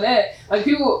mom, my dad, like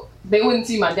people, they wouldn't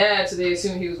see my dad, so they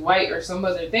assume he was white or some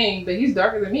other thing. But he's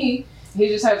darker than me. He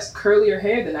just has curlier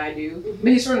hair than I do.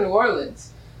 But he's from New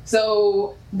Orleans.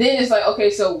 So then it's like, okay,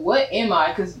 so what am I?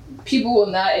 Because people will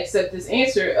not accept this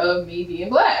answer of me being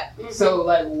Black. So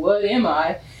like, what am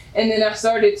I? And then I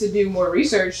started to do more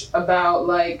research about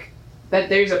like that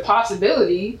there's a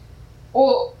possibility,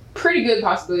 or pretty good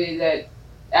possibility, that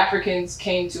Africans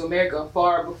came to America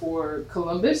far before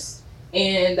Columbus,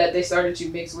 and that they started to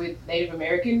mix with Native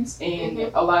Americans, and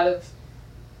a lot of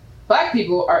Black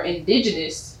people are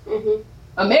indigenous.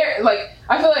 Like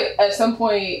I feel like at some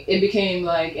point it became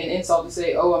like an insult to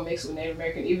say, "Oh, I'm mixed with Native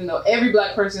American," even though every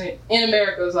Black person in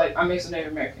America is like, "I'm mixed with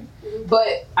Native American."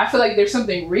 But I feel like there's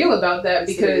something real about that,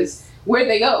 because where'd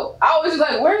they go? I was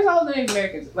like, "Where's all the Native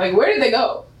Americans? Like, where did they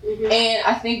go?" And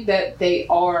I think that they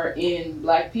are in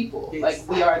Black people. Like,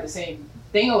 we are the same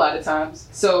thing a lot of times.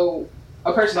 So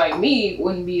a person like me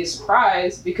wouldn't be a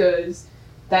surprise, because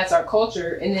that's our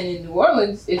culture. And then in New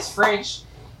Orleans, it's French,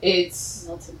 it's,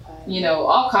 you know,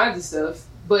 all kinds of stuff.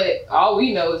 But all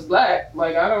we know is Black.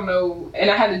 Like, I don't know.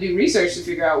 And I had to do research to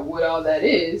figure out what all that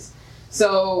is.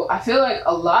 So I feel like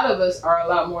a lot of us are a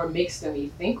lot more mixed than we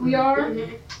think we are.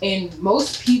 And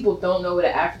most people don't know what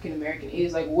an African American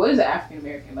is. Like, what is an African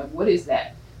American? Like, what is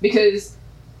that? Because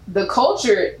the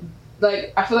culture,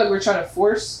 like, I feel like we're trying to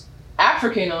force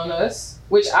African on us,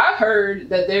 which I've heard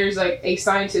that there's like a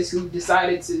scientist who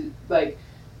decided to like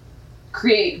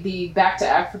create the Back to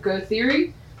Africa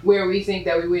theory, where we think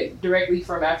that we went directly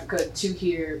from Africa to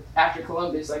here after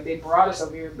Columbus. Like, they brought us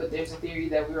over here, but there's a theory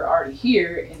that we were already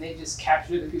here, and they just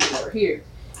captured the people that were here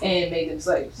and made them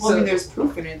slaves. Well, I mean, there's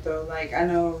proof in it, though. Like, I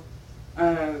know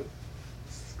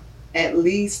at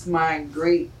least my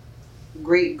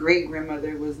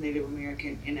great-great-great-grandmother was Native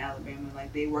American in Alabama.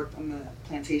 Like, they worked on the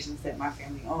plantations that my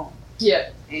family owned.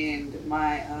 Yeah. And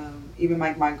my, even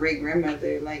like my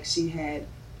great-grandmother, like, she had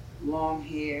long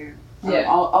hair.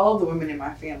 All of the women in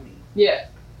my family. Yeah.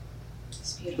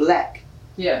 Black.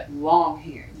 Yeah. Long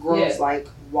hair. Grows like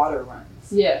water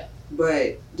runs. Yeah.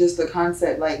 But just the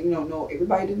concept, like, you know, no,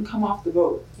 everybody didn't come off the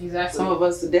boat. Exactly. Some of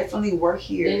us definitely were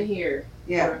here. In here.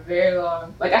 Yeah. For a very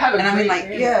long. Like, I have a and I mean, like,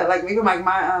 yeah, like, even like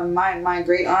my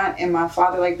great aunt and my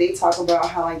father, like, they talk about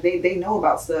how, like, they know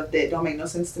about stuff that don't make no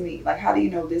sense to me. Like, how do you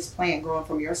know this plant growing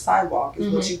from your sidewalk is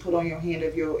what you put on your hand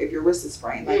if your wrist is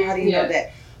sprained? Like, how do you know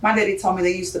that? My daddy told me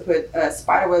they used to put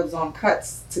spider webs on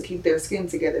cuts to keep their skin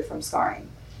together from scarring.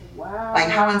 Wow. Like,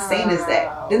 how insane is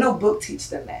that? There's no book teach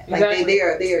them that. Like, they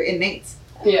are innate.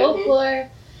 Yeah.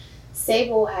 Folklore,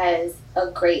 Sable has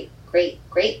a great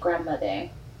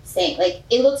grandmother. Saying, like,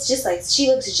 she looks just like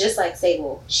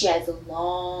Sable. She has a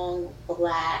long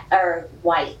black or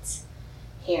white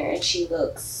hair, and she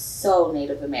looks so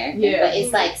Native American. Yeah. But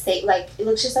it's like it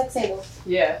looks just like Sable.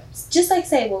 Yeah. Just like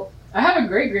Sable. I have a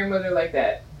great grandmother like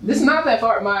that. This is not that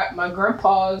far. My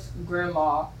grandpa's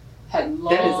grandma had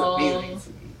long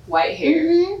white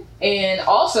hair. And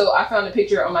also, I found a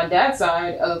picture on my dad's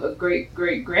side of a great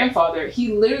grandfather.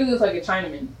 He literally looks like a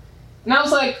Chinaman. And I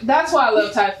was like, that's why I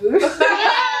love Thai food.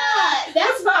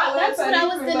 That's what I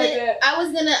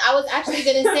was actually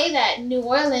gonna say that New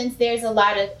Orleans, there's a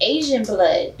lot of Asian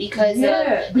blood because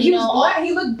but he was black.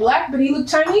 He looked Black, but he looked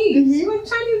Chinese. He looked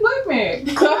Chinese Black man. I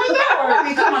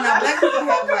mean, come on now, Black people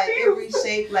have like every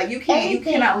shape. Like, you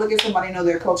cannot look at somebody and know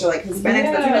their culture. Like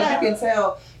Hispanics, you can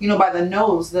tell, you know, by the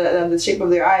nose, the shape of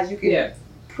their eyes, you can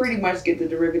pretty much get the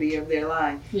derivative of their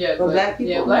line. Yeah, but Black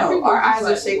people, no, our eyes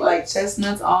are shaped like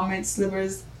chestnuts, almonds,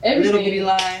 slivers. Everything. Little bitty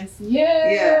lines.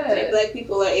 Like, Black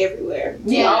people are everywhere.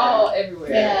 All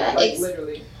everywhere. Yeah, like,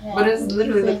 literally. Yeah. But it's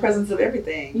literally the presence of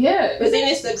everything. Yeah. But then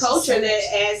it's the culture that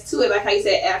adds to it, like how you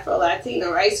said,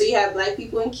 Afro-Latino, right? So you have Black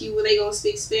people in Cuba, they gonna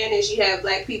speak Spanish. You have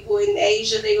Black people in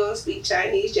Asia, they gonna speak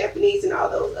Chinese, Japanese, and all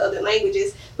those other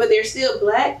languages. But they're still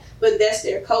Black, but that's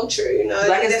their culture, you know.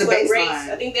 Black is the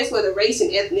baseline. I think that's where the race and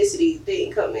ethnicity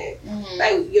thing come in.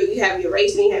 Like, you have your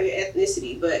race and you have your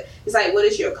ethnicity, but it's like, what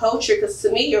is your culture? Because to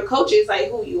me, your culture is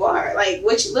like who you are. Like,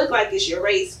 what you look like is your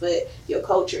race, but your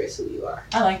culture is who you are.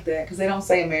 I like that, because they don't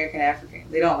say American African.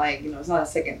 They don't, like, you know, it's not a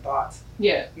second thought.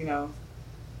 Yeah. You know?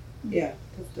 Yeah.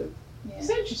 It's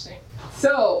interesting.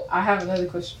 So, I have another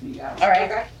question for you guys. All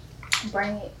right. Okay.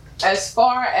 Bring it. As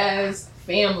far as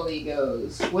family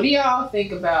goes, what do y'all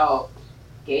think about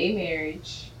gay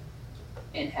marriage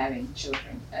and having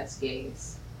children as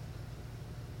gays?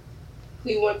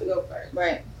 Who want to go first?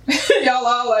 Right. Y'all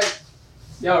all like,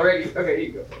 y'all ready? Okay,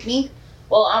 you go first. Me?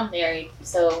 Well, I'm married,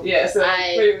 so Yeah, so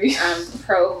clearly. I'm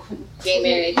pro gay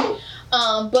marriage.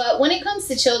 But when it comes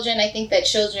to children, I think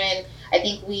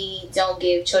we don't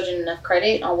give children enough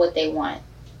credit on what they want.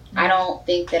 I don't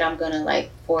think that I'm gonna like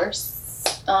force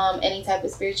any type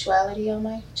of spirituality on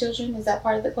my children. Is that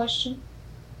part of the question?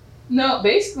 No,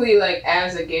 basically, like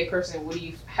as a gay person,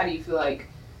 how do you feel like?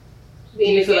 Do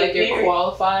you feel like you're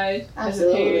qualified as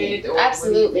a parent? Or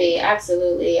Absolutely.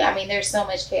 I mean, there's so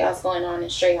much chaos going on in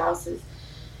straight houses.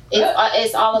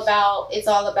 It's all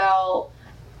about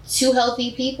two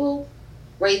healthy people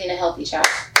raising a healthy child.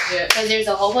 Yeah. Because there's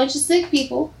a whole bunch of sick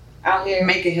people out here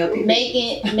making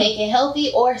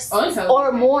healthy or unhealthy,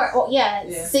 or more.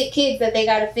 Sick kids that they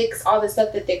gotta fix all the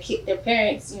stuff that their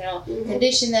parents,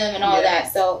 condition them and all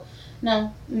that. So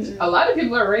no. Mm-mm. A lot of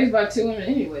people are raised by two women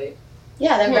anyway.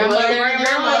 Yeah, their grandmother and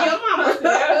grandma, your mama.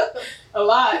 Yeah, a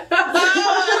lot.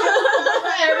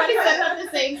 Everybody said at the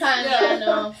same time. Yeah, I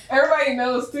know. Everybody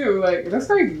knows too. Like that's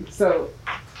crazy. So,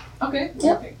 okay.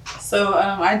 Yep. So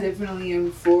I definitely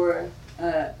am for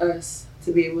us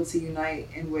to be able to unite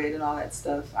and wed and all that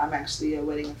stuff. I'm actually a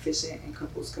wedding officiant and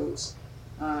couples coach.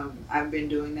 I've been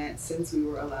doing that since we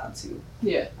were allowed to.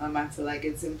 Yeah. I feel like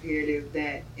it's imperative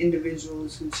that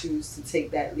individuals who choose to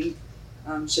take that leap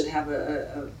should have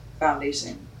a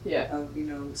foundation of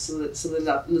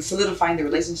solidifying the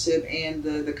relationship and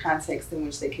the context in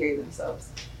which they carry themselves.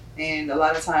 And a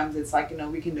lot of times it's like,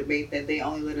 we can debate that they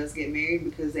only let us get married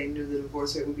because they knew the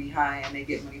divorce rate would be high and they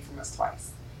get money from us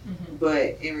twice. Mm-hmm.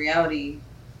 But in reality,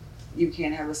 you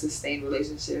can't have a sustained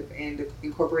relationship, and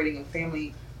incorporating a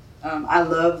family. I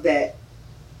love that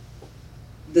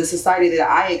the society that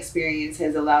I experience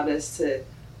has allowed us to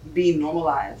be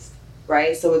normalized,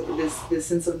 right? So this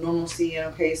sense of normalcy,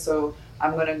 and okay, so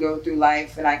I'm going to go through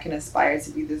life and I can aspire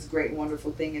to be this great,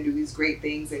 wonderful thing and do these great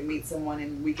things and meet someone,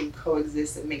 and we can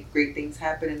coexist and make great things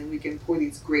happen, and then we can pour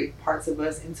these great parts of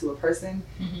us into a person.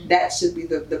 Mm-hmm. That should be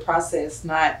the process,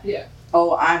 not,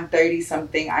 oh, I'm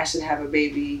 30-something, I should have a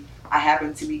baby, I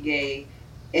happen to be gay.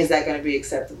 Is that going to be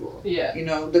acceptable? Yeah.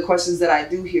 The questions that I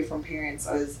do hear from parents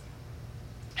is,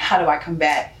 how do I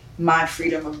combat my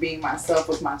freedom of being myself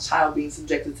with my child being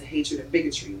subjected to hatred and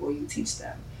bigotry? Well, you teach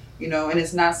them. And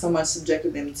it's not so much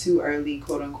subjecting them too early,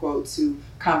 quote unquote, to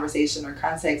conversation or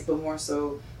context, but more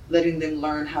so letting them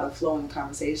learn how to flow in the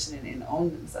conversation and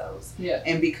own themselves. Yeah.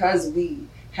 And because we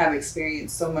have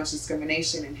experienced so much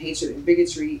discrimination and hatred and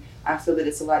bigotry, I feel that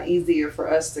it's a lot easier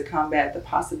for us to combat the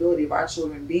possibility of our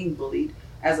children being bullied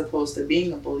as opposed to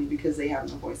being a bully because they have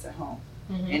no voice at home.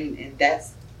 Mm-hmm. And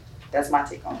that's my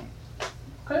take on it.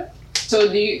 Okay.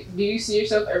 So do you see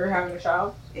yourself ever having a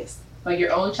child? Yes. Like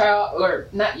your own child, or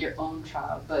not your own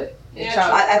child, but a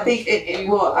child? I think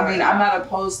I'm not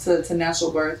opposed to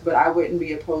natural birth, but I wouldn't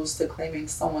be opposed to claiming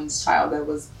someone's child that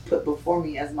was put before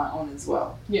me as my own as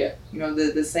well. Yeah.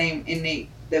 The same innate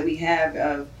that we have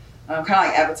of kind of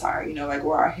like Avatar, like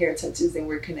where our hair touches and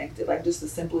we're connected, like just the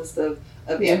simplest of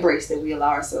embrace that we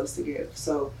allow ourselves to give.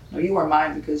 So you are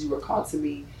mine because you were called to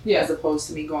me, as opposed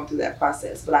to me going through that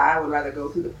process. But I would rather go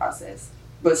through the process,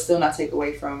 but still not take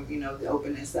away from, the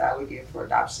openness that I would give for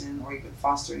adoption or even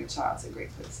fostering a child to great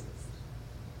places.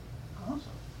 Awesome.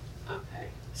 Okay.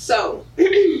 So.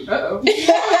 Uh-oh.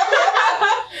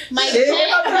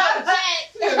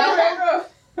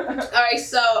 All right,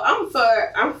 so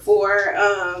I'm for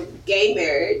gay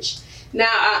marriage.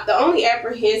 Now, the only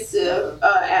apprehension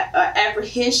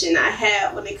I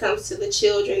have when it comes to the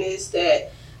children is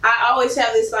that I always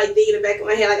have this thing in the back of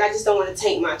my head, I just don't want to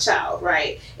taint my child,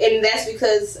 right? And that's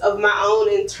because of my own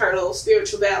internal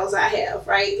spiritual battles I have,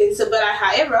 right? And so,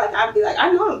 however, I'd be like,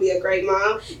 I know I'm gonna be a great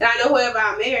mom, and I know whoever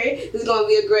I marry is gonna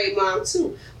be a great mom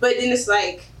too. But then it's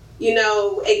like,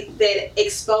 that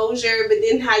exposure. But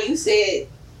then how you said,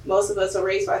 most of us are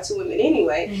raised by two women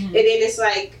anyway, mm-hmm. And then it's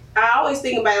like I always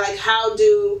think about how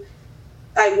do.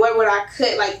 What would I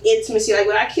cut, intimacy,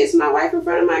 would I kiss my wife in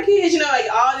front of my kids?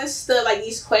 All this stuff,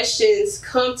 these questions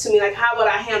come to me, how would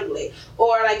I handle it?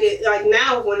 Or,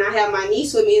 now when I have my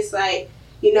niece with me, it's I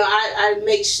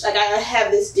make I have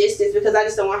this distance because I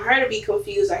just don't want her to be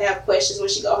confused. I have questions when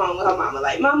she go home with her mama,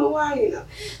 Mama, why,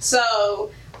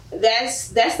 So, that's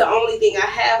the only thing I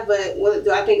have. But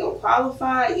do I think I'm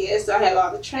qualified? Yes. Do I have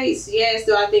all the traits? Yes.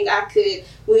 Do I think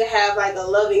we'll have, a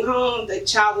loving home, the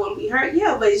child won't be hurt?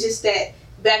 Yeah, but it's just that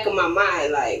back of my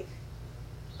mind,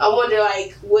 I wonder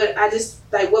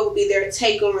what would be their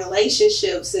take on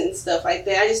relationships and stuff like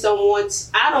that. I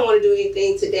don't want to do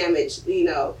anything to damage,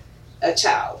 a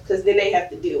child, because then they have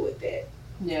to deal with that.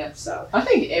 Yeah. So I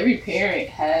think every parent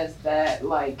has that,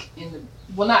 like,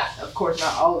 not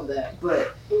all of that,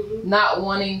 but not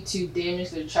wanting to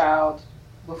damage their child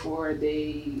before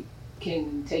they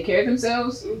can take care of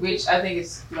themselves, which I think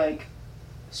is like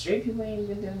straight people ain't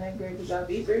even doing that great of a job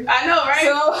either. I know, right?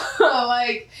 So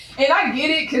like, and I get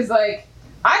it, because like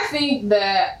I think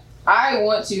that I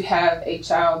want to have a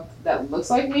child that looks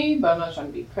like me, but I'm not trying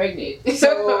to be pregnant.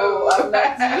 So I'm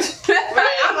not.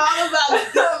 Right, I'm all about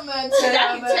it. I'm not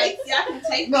Y'all can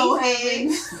take these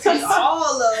eggs, take all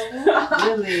of them.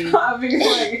 Really? I'll be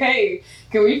like, hey,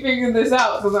 can we figure this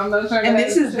out? Because I'm not trying And to.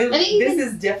 this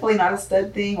is definitely not a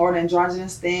stud thing or an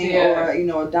androgynous thing or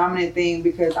a dominant thing,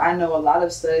 because I know a lot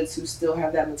of studs who still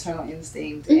have that maternal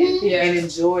instinct and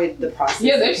enjoyed the process.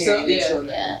 Yeah, there's some.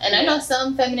 Yeah, and I know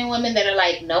some feminine women that are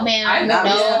like, no, ma'am, I know.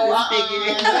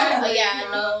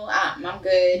 I'm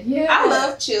good. Yeah, I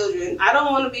love children. I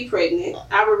don't want to be pregnant.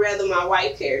 I would rather my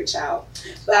wife carry a child,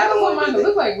 but I don't want mine to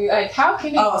look like me. Like, how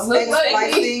can it look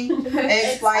like me?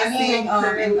 Egg splicing,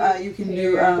 and you can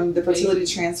do the fertility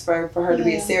transfer for her to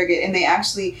be a surrogate. And they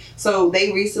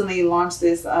recently launched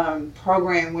this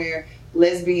program where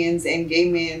lesbians and gay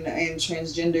men and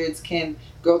transgenders can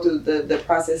go through the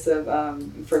process of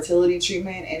fertility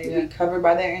treatment, and it be covered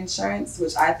by their insurance,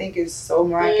 which I think is so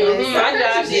miraculous. My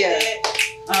job did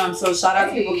that. So shout out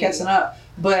to people catching up.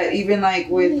 But even like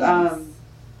with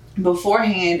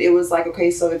beforehand, it was like,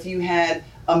 okay, so if you had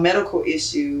a medical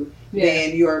issue,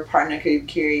 then your partner could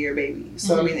carry your baby.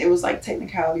 So I mean, it was like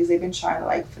technicalities they've been trying to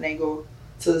like finagle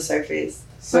to the surface.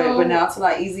 So, but now it's a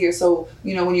lot easier. So,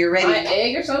 when you're ready. An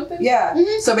egg or something? Yeah.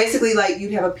 So basically, like,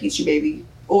 you'd have a petri baby,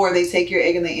 or they take your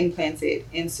egg and they implant it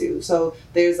into. So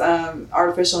there's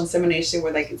artificial insemination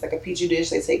where, like, it's like a petri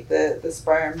dish. They take the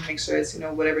sperm, make sure it's,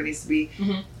 whatever it needs to be.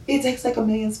 It takes like 1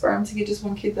 million sperm to get just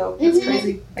one kid, though. That's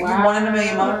crazy. Like, you're 1 in a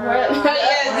million, mom.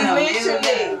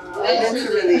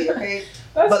 Literally. Okay.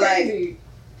 That's crazy.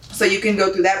 So you can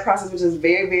go through that process, which is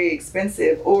very, very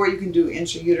expensive, or you can do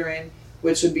intrauterine,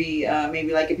 which would be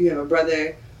maybe like if you have a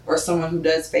brother or someone who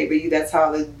does favor you, that's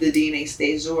how the DNA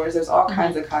stays yours. There's all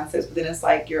kinds of concepts, but then it's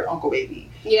like your uncle baby.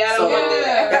 Yeah, so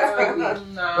that's creepy,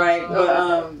 right?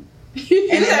 But and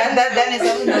that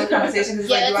is another conversation. It's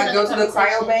like, do I go to the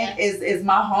cryo bank? Is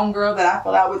my homegirl that I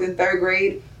fell out with in 3rd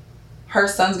grade, her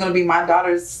son's gonna be my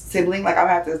daughter's sibling? Like, I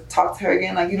have to talk to her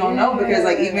again? Like, you don't know, because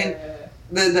like even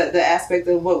the aspect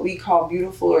of what we call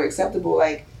beautiful or acceptable,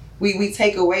 like. We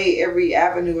take away every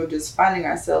avenue of just finding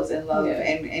ourselves in love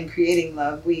and creating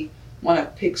love. We want to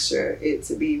picture it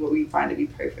to be what we find to be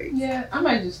perfect. Yeah, I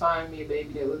might just find me a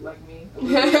baby that looks like me. Hey,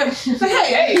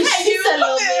 you a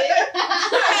little bit.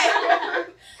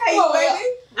 Hey, baby.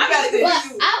 I got this. Well,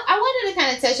 I wanted to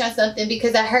kind of touch on something,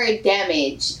 because I heard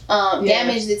damage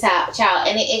the child,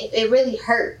 and it really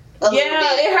hurt.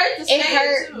 It hurt to say it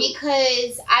hurt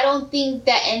because I don't think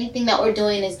that anything that we're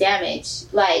doing is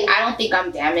damaged. Like, I don't think I'm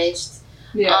damaged.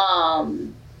 Yeah.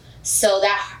 So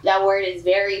that word is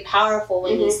very powerful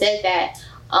when you said that.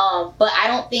 But I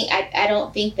don't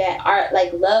think that our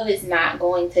love is not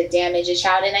going to damage a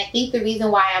child. And I think the reason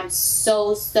why I'm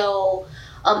so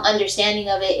understanding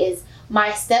of it is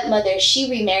my stepmother,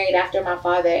 she remarried after my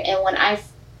father, and when I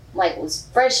was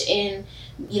fresh in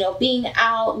being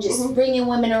out and just bringing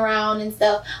women around and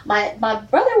stuff, my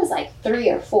brother was 3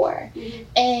 or 4,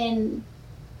 and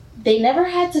they never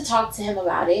had to talk to him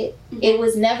about it. It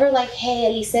was never like, hey,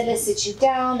 Elisa, let's sit you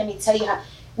down, let me tell you how.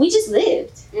 We just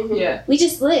lived. Yeah. We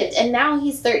just lived, and now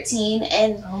he's 13,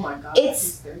 and oh my god,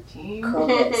 he's 13.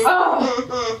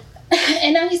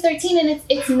 And now he's 13, and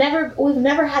we've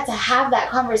never had to have that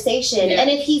conversation. And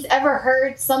if he's ever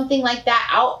heard something like that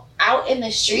out in the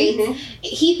streets,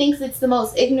 he thinks it's the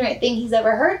most ignorant thing he's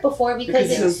ever heard before, because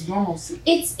it's normalcy.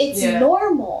 It's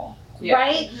normal,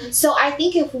 right? So I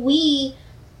think if we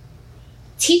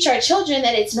teach our children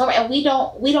that it's normal, and we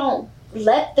don't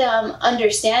let them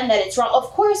understand that it's wrong.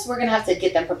 Of course, we're gonna have to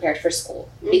get them prepared for school,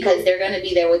 because they're gonna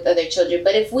be there with other children.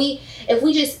 But if we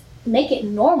just make it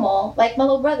normal, like my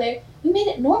little brother, we made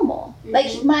it normal.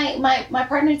 Like my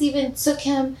partners even took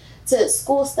him to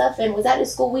school stuff and was at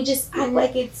his school. We just act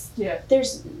like it's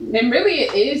there's. And really,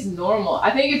 it is normal.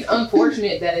 I think it's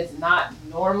unfortunate that it's not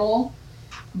normal,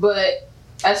 but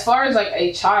as far as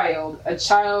a child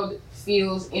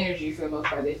feels energy for the most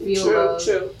part. They feel love,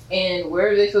 and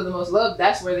wherever they feel the most love,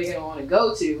 that's where they're gonna want to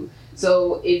go to.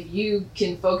 So if you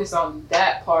can focus on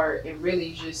that part and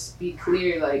really just be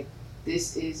clear,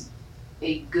 this is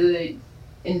a good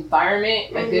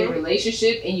environment, a good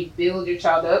relationship, and you build your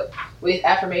child up with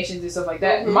affirmations and stuff like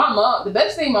that. My mom, the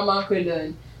best thing my mom could have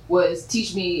done was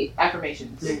teach me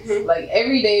affirmations. Like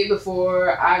every day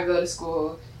before I go to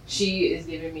school, she is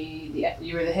giving me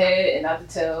you're the head and not the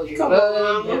tail, you're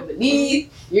above, you're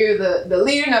beneath, you're the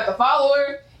leader, not the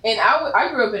follower. And I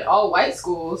grew up in all white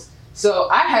schools, so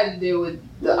I had to deal with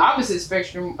the opposite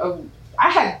spectrum of, I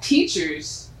had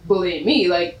teachers bullying me,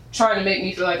 like trying to make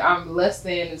me feel like I'm less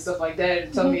than and stuff like that,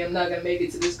 and telling me I'm not gonna make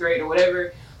it to this grade or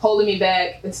whatever, holding me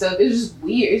back and stuff. It was just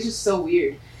weird. It's just so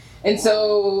weird. And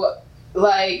so,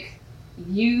 like,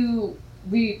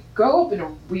 we grow up in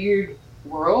a weird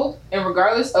world, and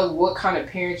regardless of what kind of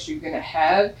parents you're gonna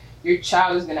have, your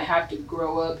child is gonna have to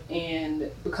grow up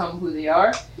and become who they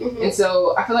are. And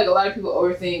so I feel like a lot of people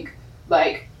overthink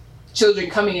like children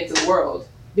coming into the world,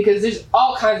 because there's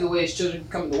all kinds of ways children can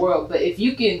come into the world, but if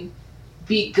you can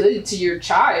be good to your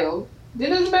child, it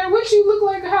doesn't matter what you look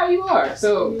like or how you are.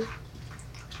 So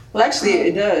well, actually,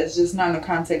 it does, just not in the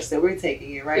context that we're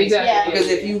taking it, right? Exactly. Yeah. Because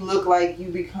if you look like you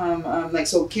become, like,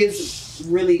 so kids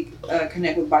really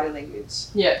connect with body language.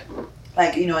 Yeah.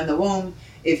 Like, you know, in the womb,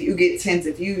 if you get tense,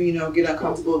 if you, you know, get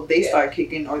uncomfortable, they start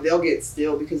kicking, or they'll get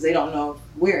still because they don't know if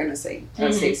we're in a safe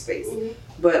space.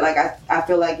 But, like, I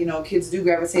feel like, you know, kids do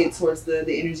gravitate towards the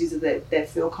energies that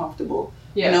feel comfortable.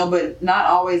 Yeah. You know, but not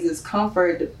always is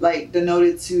comfort, like,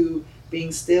 denoted to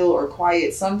being still or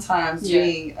quiet. Sometimes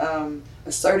being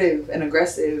assertive and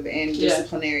aggressive and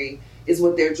disciplinary is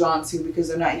what they're drawn to, because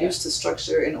they're not used to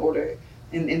structure and order,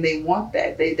 and they want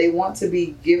that. They want to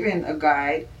be given a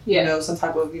guide, you know, some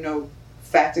type of, you know,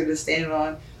 factor to stand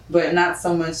on, but not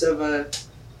so much of a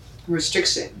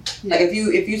restriction. Like if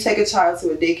you take a child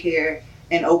to a daycare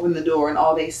and open the door and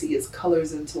all they see is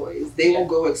colors and toys, they will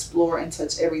go explore and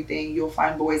touch everything. You'll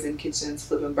find boys in kitchens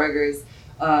flipping burgers,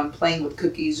 playing with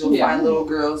cookies. You'll find little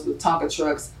girls with Tonka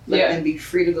trucks. Let them be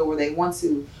free to go where they want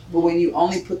to. But when you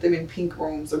only put them in pink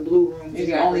rooms or blue rooms, and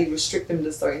you only restrict them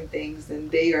to certain things, then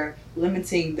they are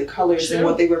limiting the colors and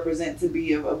what they represent to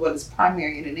be of what is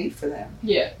primary and innate for them.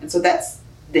 Yeah. And so that's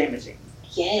damaging.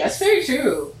 Yes. That's very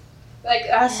true. Like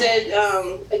I said,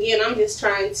 again, I'm just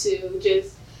trying to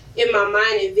just, in my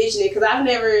mind, envision it, because I've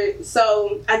never,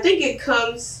 so I think it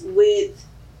comes with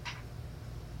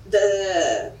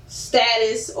the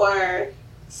status, or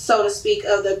so to speak,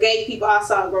 of the gay people I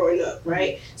saw growing up,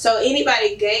 right? So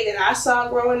anybody gay that I saw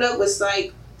growing up was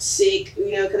like sick,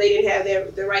 you know, because they didn't have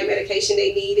the right medication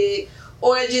they needed,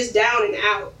 or just down and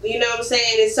out, you know what I'm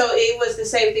saying? And so it was the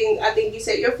same thing. I think you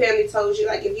said your family told you,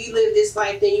 like, if you live this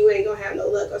life, then you ain't gonna have no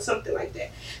luck or something like that.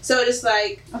 So it's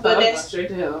like, but that's straight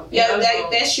to hell. Yeah,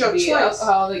 that's your choice.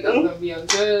 Alcoholic, I was gonna be on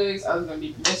drugs, I was gonna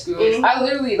be promiscuous. I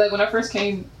literally, like, when I first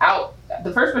came out,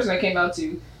 the first person I came out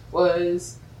to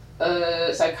was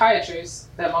a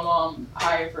psychiatrist that my mom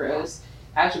hired for us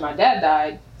after my dad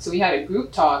died. So we had a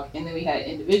group talk, and then we had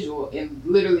individual, and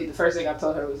literally the first thing I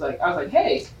told her was like, I was like,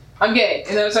 hey, I'm gay.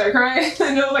 And then I started crying.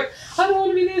 And I was like, I don't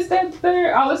want to be this, that,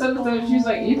 third, all this other stuff. She was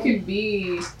like, you could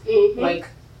be, like,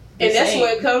 and that's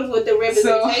where it comes with the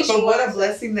representation. So what a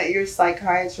blessing that your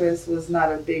psychiatrist was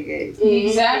not a big A.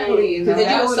 Exactly. Because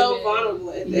you were so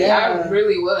vulnerable at that. Yeah, I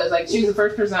really was. Like, she was the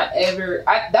first person that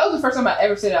was the first time I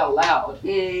ever said it out loud.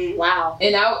 Wow.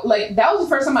 And that was the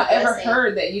first time I ever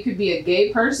heard that you could be a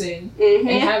gay person and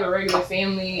have a regular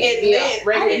family and be a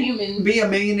regular human. Be a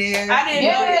millionaire. I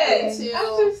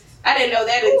didn't know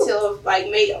that until like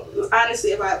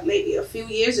about maybe a few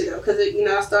years ago, because you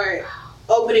know I started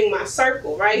opening my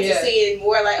circle, right, to seeing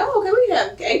more like, oh, okay, we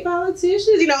have gay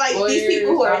politicians, you know, like lawyers, these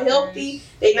people who are healthy,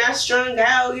 they not strung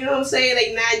out, you know what I'm saying,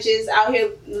 they not just out here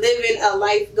living a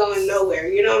life going nowhere,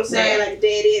 you know what I'm saying, like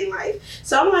dead end life.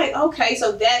 So I'm like, okay,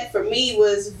 so that for me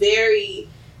was very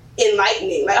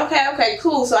enlightening, like okay,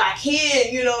 cool, so I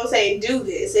can, you know what I'm saying, do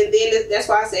this. And then that's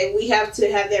why I say we have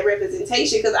to have that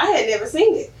representation, because I had never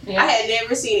seen it. I had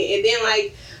never seen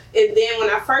it. And then when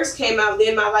I first came out,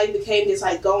 then my life became just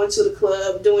like going to the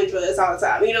club, doing drugs all the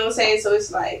time, you know what I'm saying. So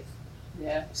it's like,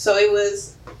 so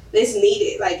it's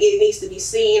needed, like it needs to be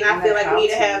seen. I feel like we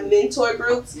need to have mentor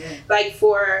groups, like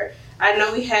I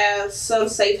know we have some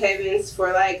safe havens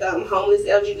for like homeless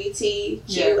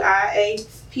LGBTQIA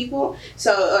people,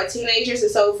 so, or teenagers.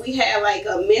 And so if we had like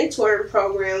a mentor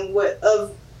program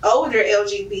of older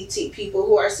LGBT people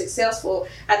who are successful,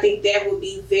 I think that would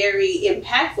be very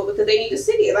impactful, because they need to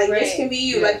see it. Like, this can be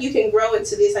you. Like, you can grow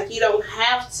into this. Like, you don't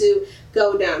have to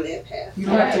go down that path. You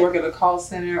don't have to work at a call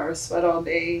center or sweat all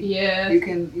day. You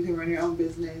can run your own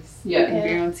business. You can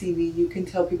be on TV. You can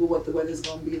tell people what the weather's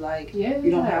going to be like.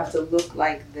 You don't have to look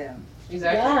like them.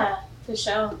 Exactly. Yeah, for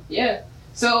sure. Yeah.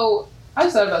 So I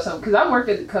just thought about something, because I worked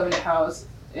at the Covenant House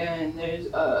and there's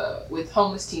with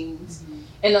homeless teens,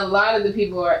 and a lot of the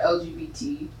people are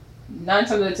LGBT. 9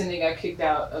 times out of 10 they got kicked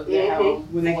out of their home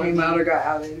when they came out or got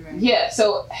outed, right? Yeah.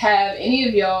 So have any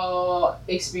of y'all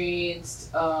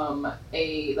experienced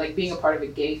being a part of a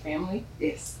gay family?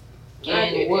 Yes.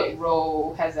 And what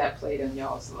role has that played in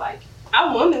y'all's life?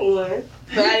 I wanted one,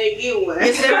 but I didn't get one.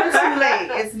 It's never too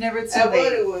late. It's never too late.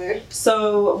 I wanted one.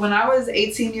 So when I was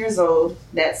 18 years old,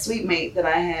 that sweet mate that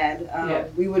I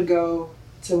had, we would go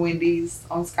to Wendy's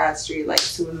on Scott Street like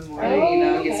 2 in the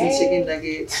morning, get some chicken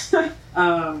nuggets.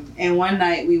 And one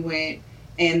night we went,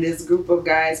 and this group of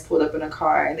guys pulled up in a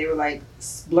car, and they were like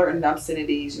blurting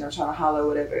obscenities, trying to holler,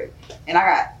 whatever. And I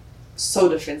got so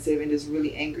defensive and just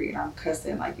really angry, and I'm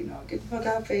cussing like, get the fuck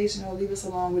out, face, leave us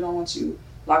alone. We don't want you.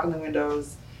 Locking the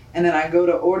windows. And then I go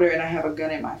to order, and I have a gun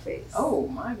in my face. Oh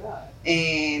my God.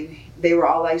 And they were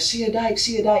all like, she a dyke,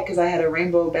 because I had a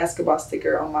rainbow basketball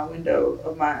sticker on my window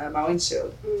of my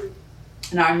windshield.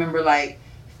 And I remember like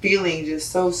feeling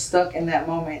just so stuck in that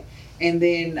moment. And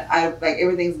then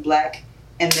everything's black,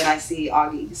 and then I see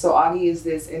Augie. So Augie is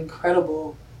this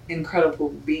incredible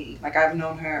being. Like, I've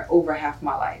known her over half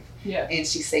my life. Yeah. And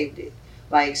she saved it.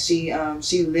 Like, she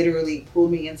literally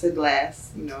pulled me into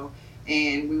glass,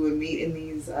 and we would meet in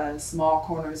these small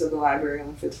corners of the library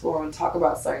on the 5th floor and talk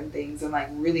about certain things and like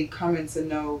really coming to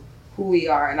know who we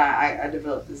are. And I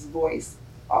developed this voice,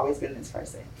 always been this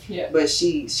person. Yeah. But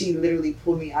she literally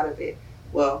pulled me out of it.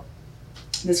 Well,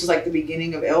 this was like the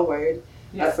beginning of L Word,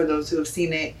 for those who have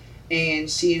seen it. And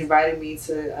she invited me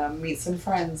to meet some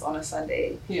friends on a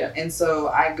Sunday. Yeah. And so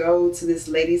I go to this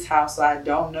lady's house I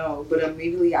don't know, but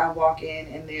immediately I walk in,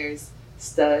 and there's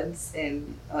studs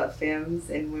and femmes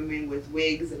and women with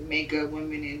wigs and makeup,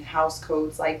 women in house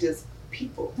coats, like just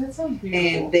people. That sounds beautiful.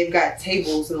 And they've got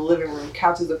tables in the living room.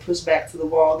 Couches are pushed back to the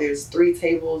wall. There's 3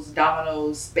 tables,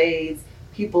 dominoes, spades.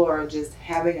 People are just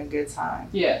having a good time.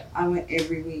 Yeah. I went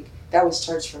every week. That was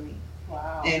church for me.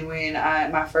 Wow. And when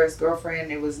my first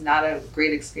girlfriend, it was not a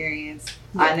great experience.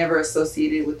 Yeah. I never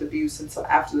associated with abuse until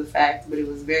after the fact, but it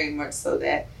was very much so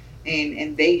that,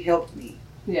 and they helped me.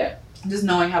 Yeah. Just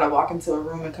knowing how to walk into a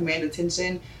room and command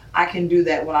attention, I can do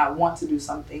that when I want to do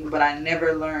something, but I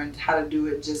never learned how to do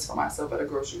it just for myself at a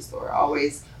grocery store. I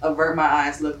always avert my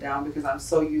eyes, look down, because I'm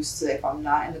so used to, if I'm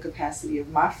not in the capacity of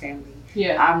my family,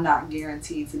 I'm not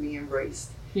guaranteed to be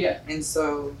embraced. Yeah. And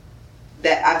so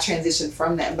that I've transitioned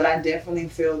from that, but I definitely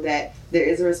feel that there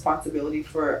is a responsibility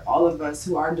for all of us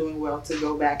who are doing well to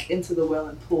go back into the well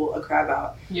and pull a crab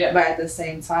out. Yeah. But at the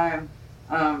same time,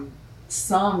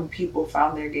 some people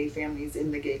found their gay families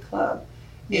in the gay club,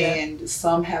 and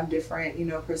some have different,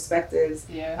 perspectives.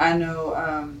 Yeah. I know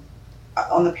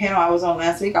on the panel I was on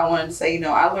last week, I wanted to say,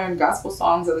 I learned gospel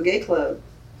songs at the gay club.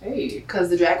 Hey. Because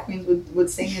the drag queens would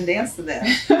sing and dance to them.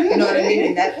 You know what I mean?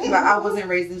 And that, I wasn't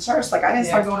raised in church. Like, I didn't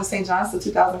start going to St. John's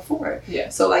until 2004. Yeah.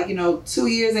 So 2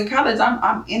 years in college,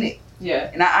 I'm in it.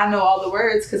 Yeah. And I know all the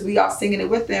words because we all singing it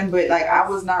with them, but I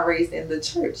was not raised in the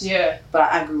church. Yeah.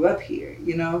 But I grew up here,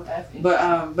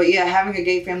 But yeah, having a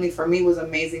gay family for me was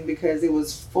amazing because it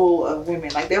was full of women.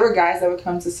 Like, there were guys that would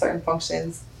come to certain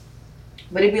functions,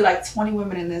 but it'd be like 20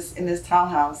 women in this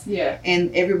townhouse. Yeah.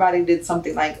 And everybody did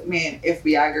something like, man,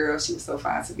 FBI girl, she was so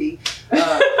fine to be.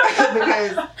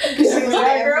 Because she was an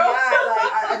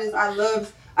FBI.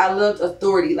 I loved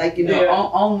authority,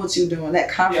 own what you're doing. That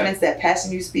confidence, that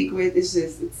passion you speak with, it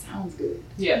sounds good.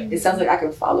 Yeah. It sounds like I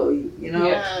can follow you,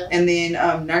 Yeah. And then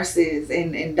nurses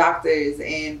and doctors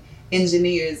and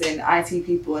engineers and IT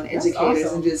people and educators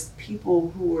and just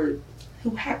people who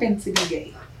happen to be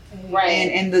gay. Right.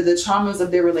 And the traumas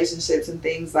of their relationships and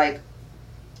things, like,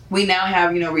 we now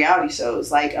have, reality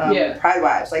shows like Pride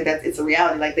Wives, like that. It's a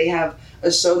reality. Like, they have a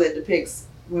show that depicts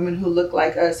women who look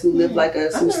like us, who live like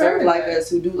us, who serve like us,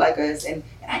 who do like us, and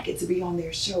I get to be on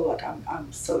their show. Like,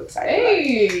 I'm so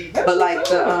excited. But like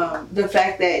the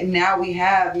fact that now we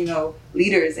have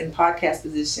leaders in podcast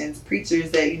positions,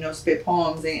 preachers that spit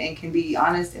poems and can be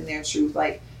honest in their truth.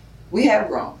 Like, we have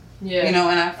grown. Yeah. And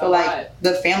I feel like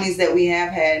the families that we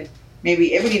have had,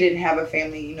 maybe everybody didn't have a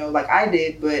family, like I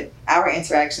did, but our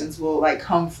interactions will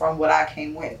come from what I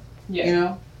came with.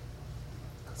 Yeah.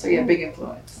 So yeah, big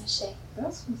influence.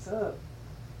 That's what's up.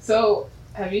 So,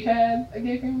 have you had a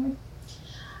gay family?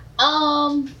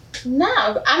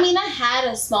 No. I mean, I had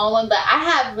a small one, but I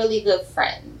have really good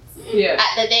friends. Yeah.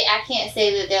 I can't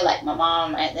say that they're like my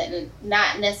mom,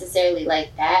 not necessarily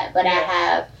like that, but I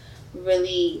have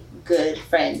really good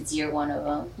friends. You're one of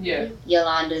them. Yeah.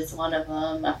 Yolanda's one of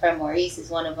them. My friend Maurice is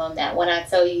one of them. That when I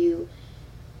tell you,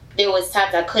 there was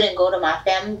times I couldn't go to my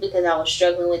family because I was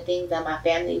struggling with things that my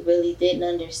family really didn't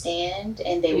understand,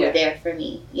 and they were there for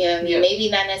me. You know what I mean? Maybe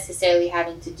not necessarily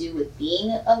having to do with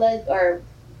being or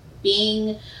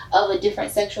being of a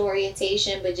different sexual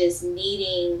orientation, but just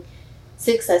meeting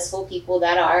successful people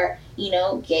that are, you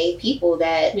know, gay people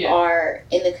that are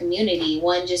in the community.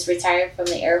 One just retired from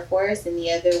the Air Force, and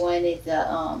the other one is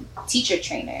a teacher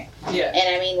trainer. Yeah.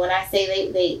 And I mean, when I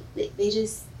say they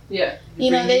just,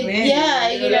 you know,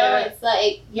 it's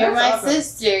like, you're my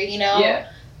sister, you know? Yeah.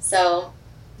 So,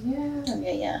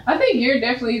 yeah. I think you're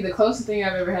definitely the closest thing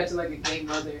I've ever had to, like, a gay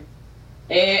mother.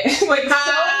 And, like,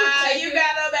 you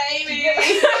got a baby.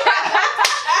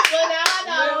 Well, now I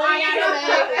know I got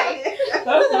a baby.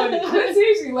 That's funny. But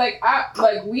seriously,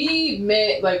 we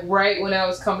met, like, right when I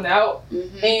was coming out.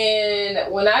 Mm-hmm.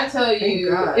 And when I tell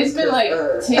you, it's been, like,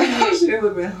 10 years. It would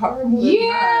have been horrible.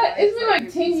 Yeah, it's been,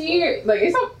 like, 10 years. Like,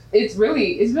 it's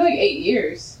been, like, 8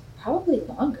 years. Probably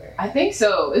longer. I think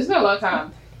so. It's been a long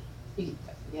time.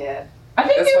 Yeah. I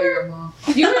think that's why you're a mom.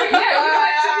 You were like 22.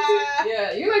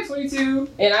 Yeah, you're like 22,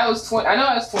 and I was 20. I know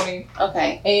I was 20.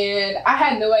 Okay. And I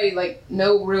had nobody, like,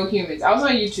 no real humans. I was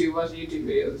on YouTube watching YouTube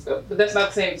videos and stuff, but that's not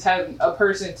the same as having a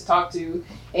person to talk to.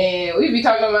 And we'd be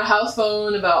talking on my house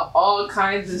phone about all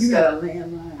kinds of stuff. You had a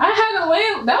landline. I had a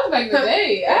landline. That was back in the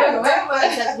day. I had a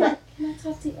landline. Can I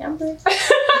talk to Amber?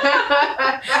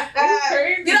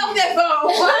 Get off that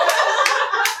phone.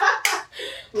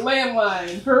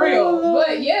 Landline, for real.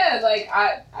 But yeah, like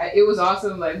I it was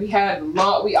awesome. Like we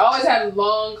always had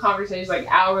long conversations, like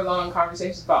hour-long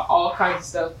conversations about all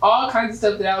kinds of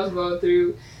stuff that I was going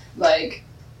through. Like,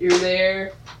 you're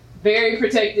there, very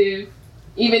protective.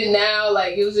 Even now,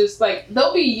 like, it was just like,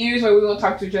 there'll be years where we won't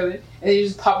talk to each other, and then you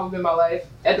just pop up in my life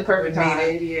at the perfect time.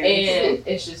 And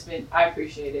it's just been, I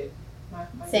appreciate it. My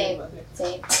Same.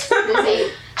 She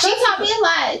taught me a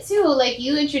lot too. Like,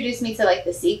 you introduced me to, like,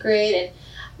 The Secret and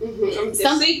The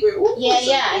Secret.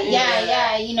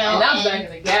 Yeah. You know, and that was back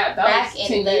in the Gap. That was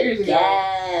 10 years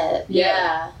ago.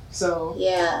 Yeah. So.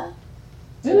 Yeah.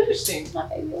 It's interesting. My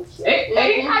baby. Hey,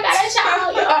 I got a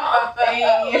child, y'all.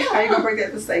 Hey, how you gonna bring that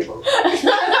to the table?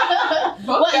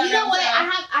 Well, you know what?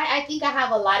 I think I have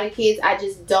a lot of kids. I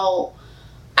just don't.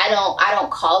 I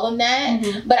don't call them that,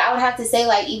 but I would have to say,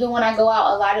 like, even when I go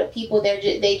out, a lot of people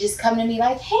they just come to me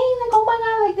like, hey, like, oh my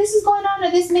god, like, this is going on, or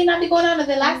this may not be going on, or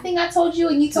the last thing I told you,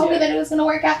 and you told me that it was gonna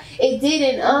work out, it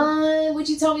didn't. What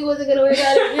you told me wasn't gonna work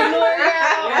out, it didn't work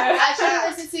out. I should have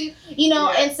listened to you, you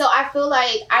know. And so I feel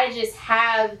like I just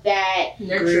have that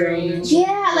nurturing.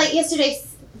 Yeah, like yesterday,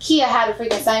 Kia had a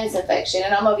freaking sinus infection,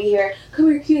 and I'm over here,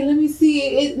 come here, Kia, let me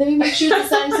see it. Let me make sure it's a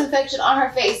sinus infection on her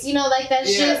face. You know, like,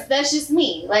 that's just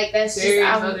me. Like, that's very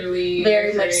just motherly,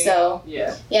 very much so.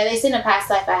 Yeah. Yeah, they said in a past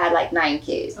life I had like 9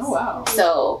 kids. Oh wow.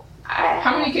 So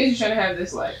how many kids you trying to have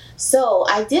this life? So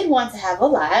I did want to have a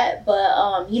lot,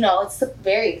 but you know, it's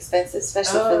very expensive,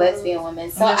 especially for lesbian women.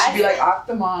 So I should be like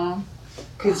Octomom.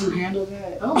 Could you handle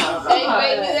that? Oh my god!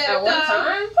 At one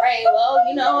time? Right. Well,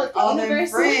 you know, the all universe.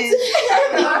 Them friends.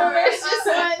 The universe just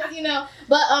wants, you know.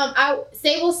 But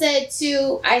Sable said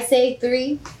 2. I say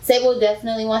 3. Sable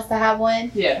definitely wants to have one.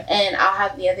 Yeah. And I'll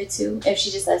have the other 2 if she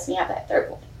just lets me have that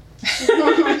third one. I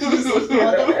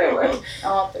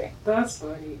want 3. That's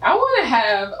funny. I want to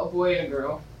have a boy and a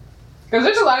girl. Because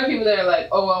there's a lot of people that are like,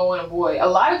 oh, I want a boy. A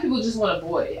lot of people just want a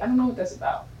boy. I don't know what that's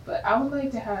about. But I would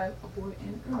like to have a boy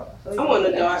and a girl. I want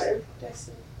a daughter. That's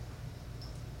it.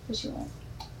 What you want?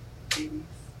 Babies.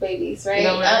 Babies, right? You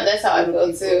know, that's how I feel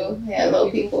people. too. Yeah, little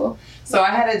people. So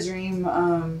I had a dream.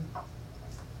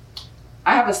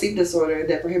 I have a sleep disorder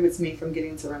that prohibits me from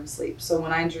getting to REM sleep. So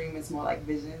when I dream, it's more like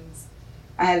visions.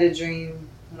 I had a dream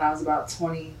when I was about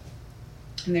 20,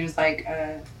 and there's like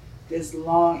this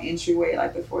long entryway,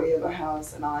 like the foyer of a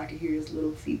house, and all I could hear is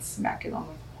little feet smacking on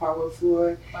the hardwood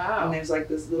floor. Wow. And there's like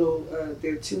this little,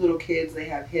 there are 2 little kids. They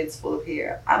have heads full of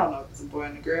hair. I don't know if it's a boy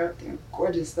and a girl. They're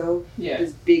gorgeous though. Yeah.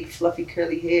 This big fluffy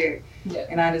curly hair. Yeah.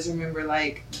 And I just remember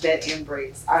like that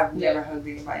embrace. I've never hugged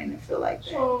anybody and it feel like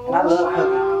that. And I love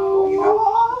hugging. You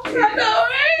know. I know,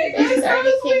 right? They just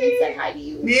already came and said hi to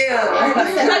you. Yeah.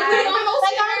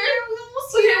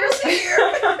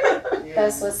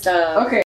 That's what's up. Okay.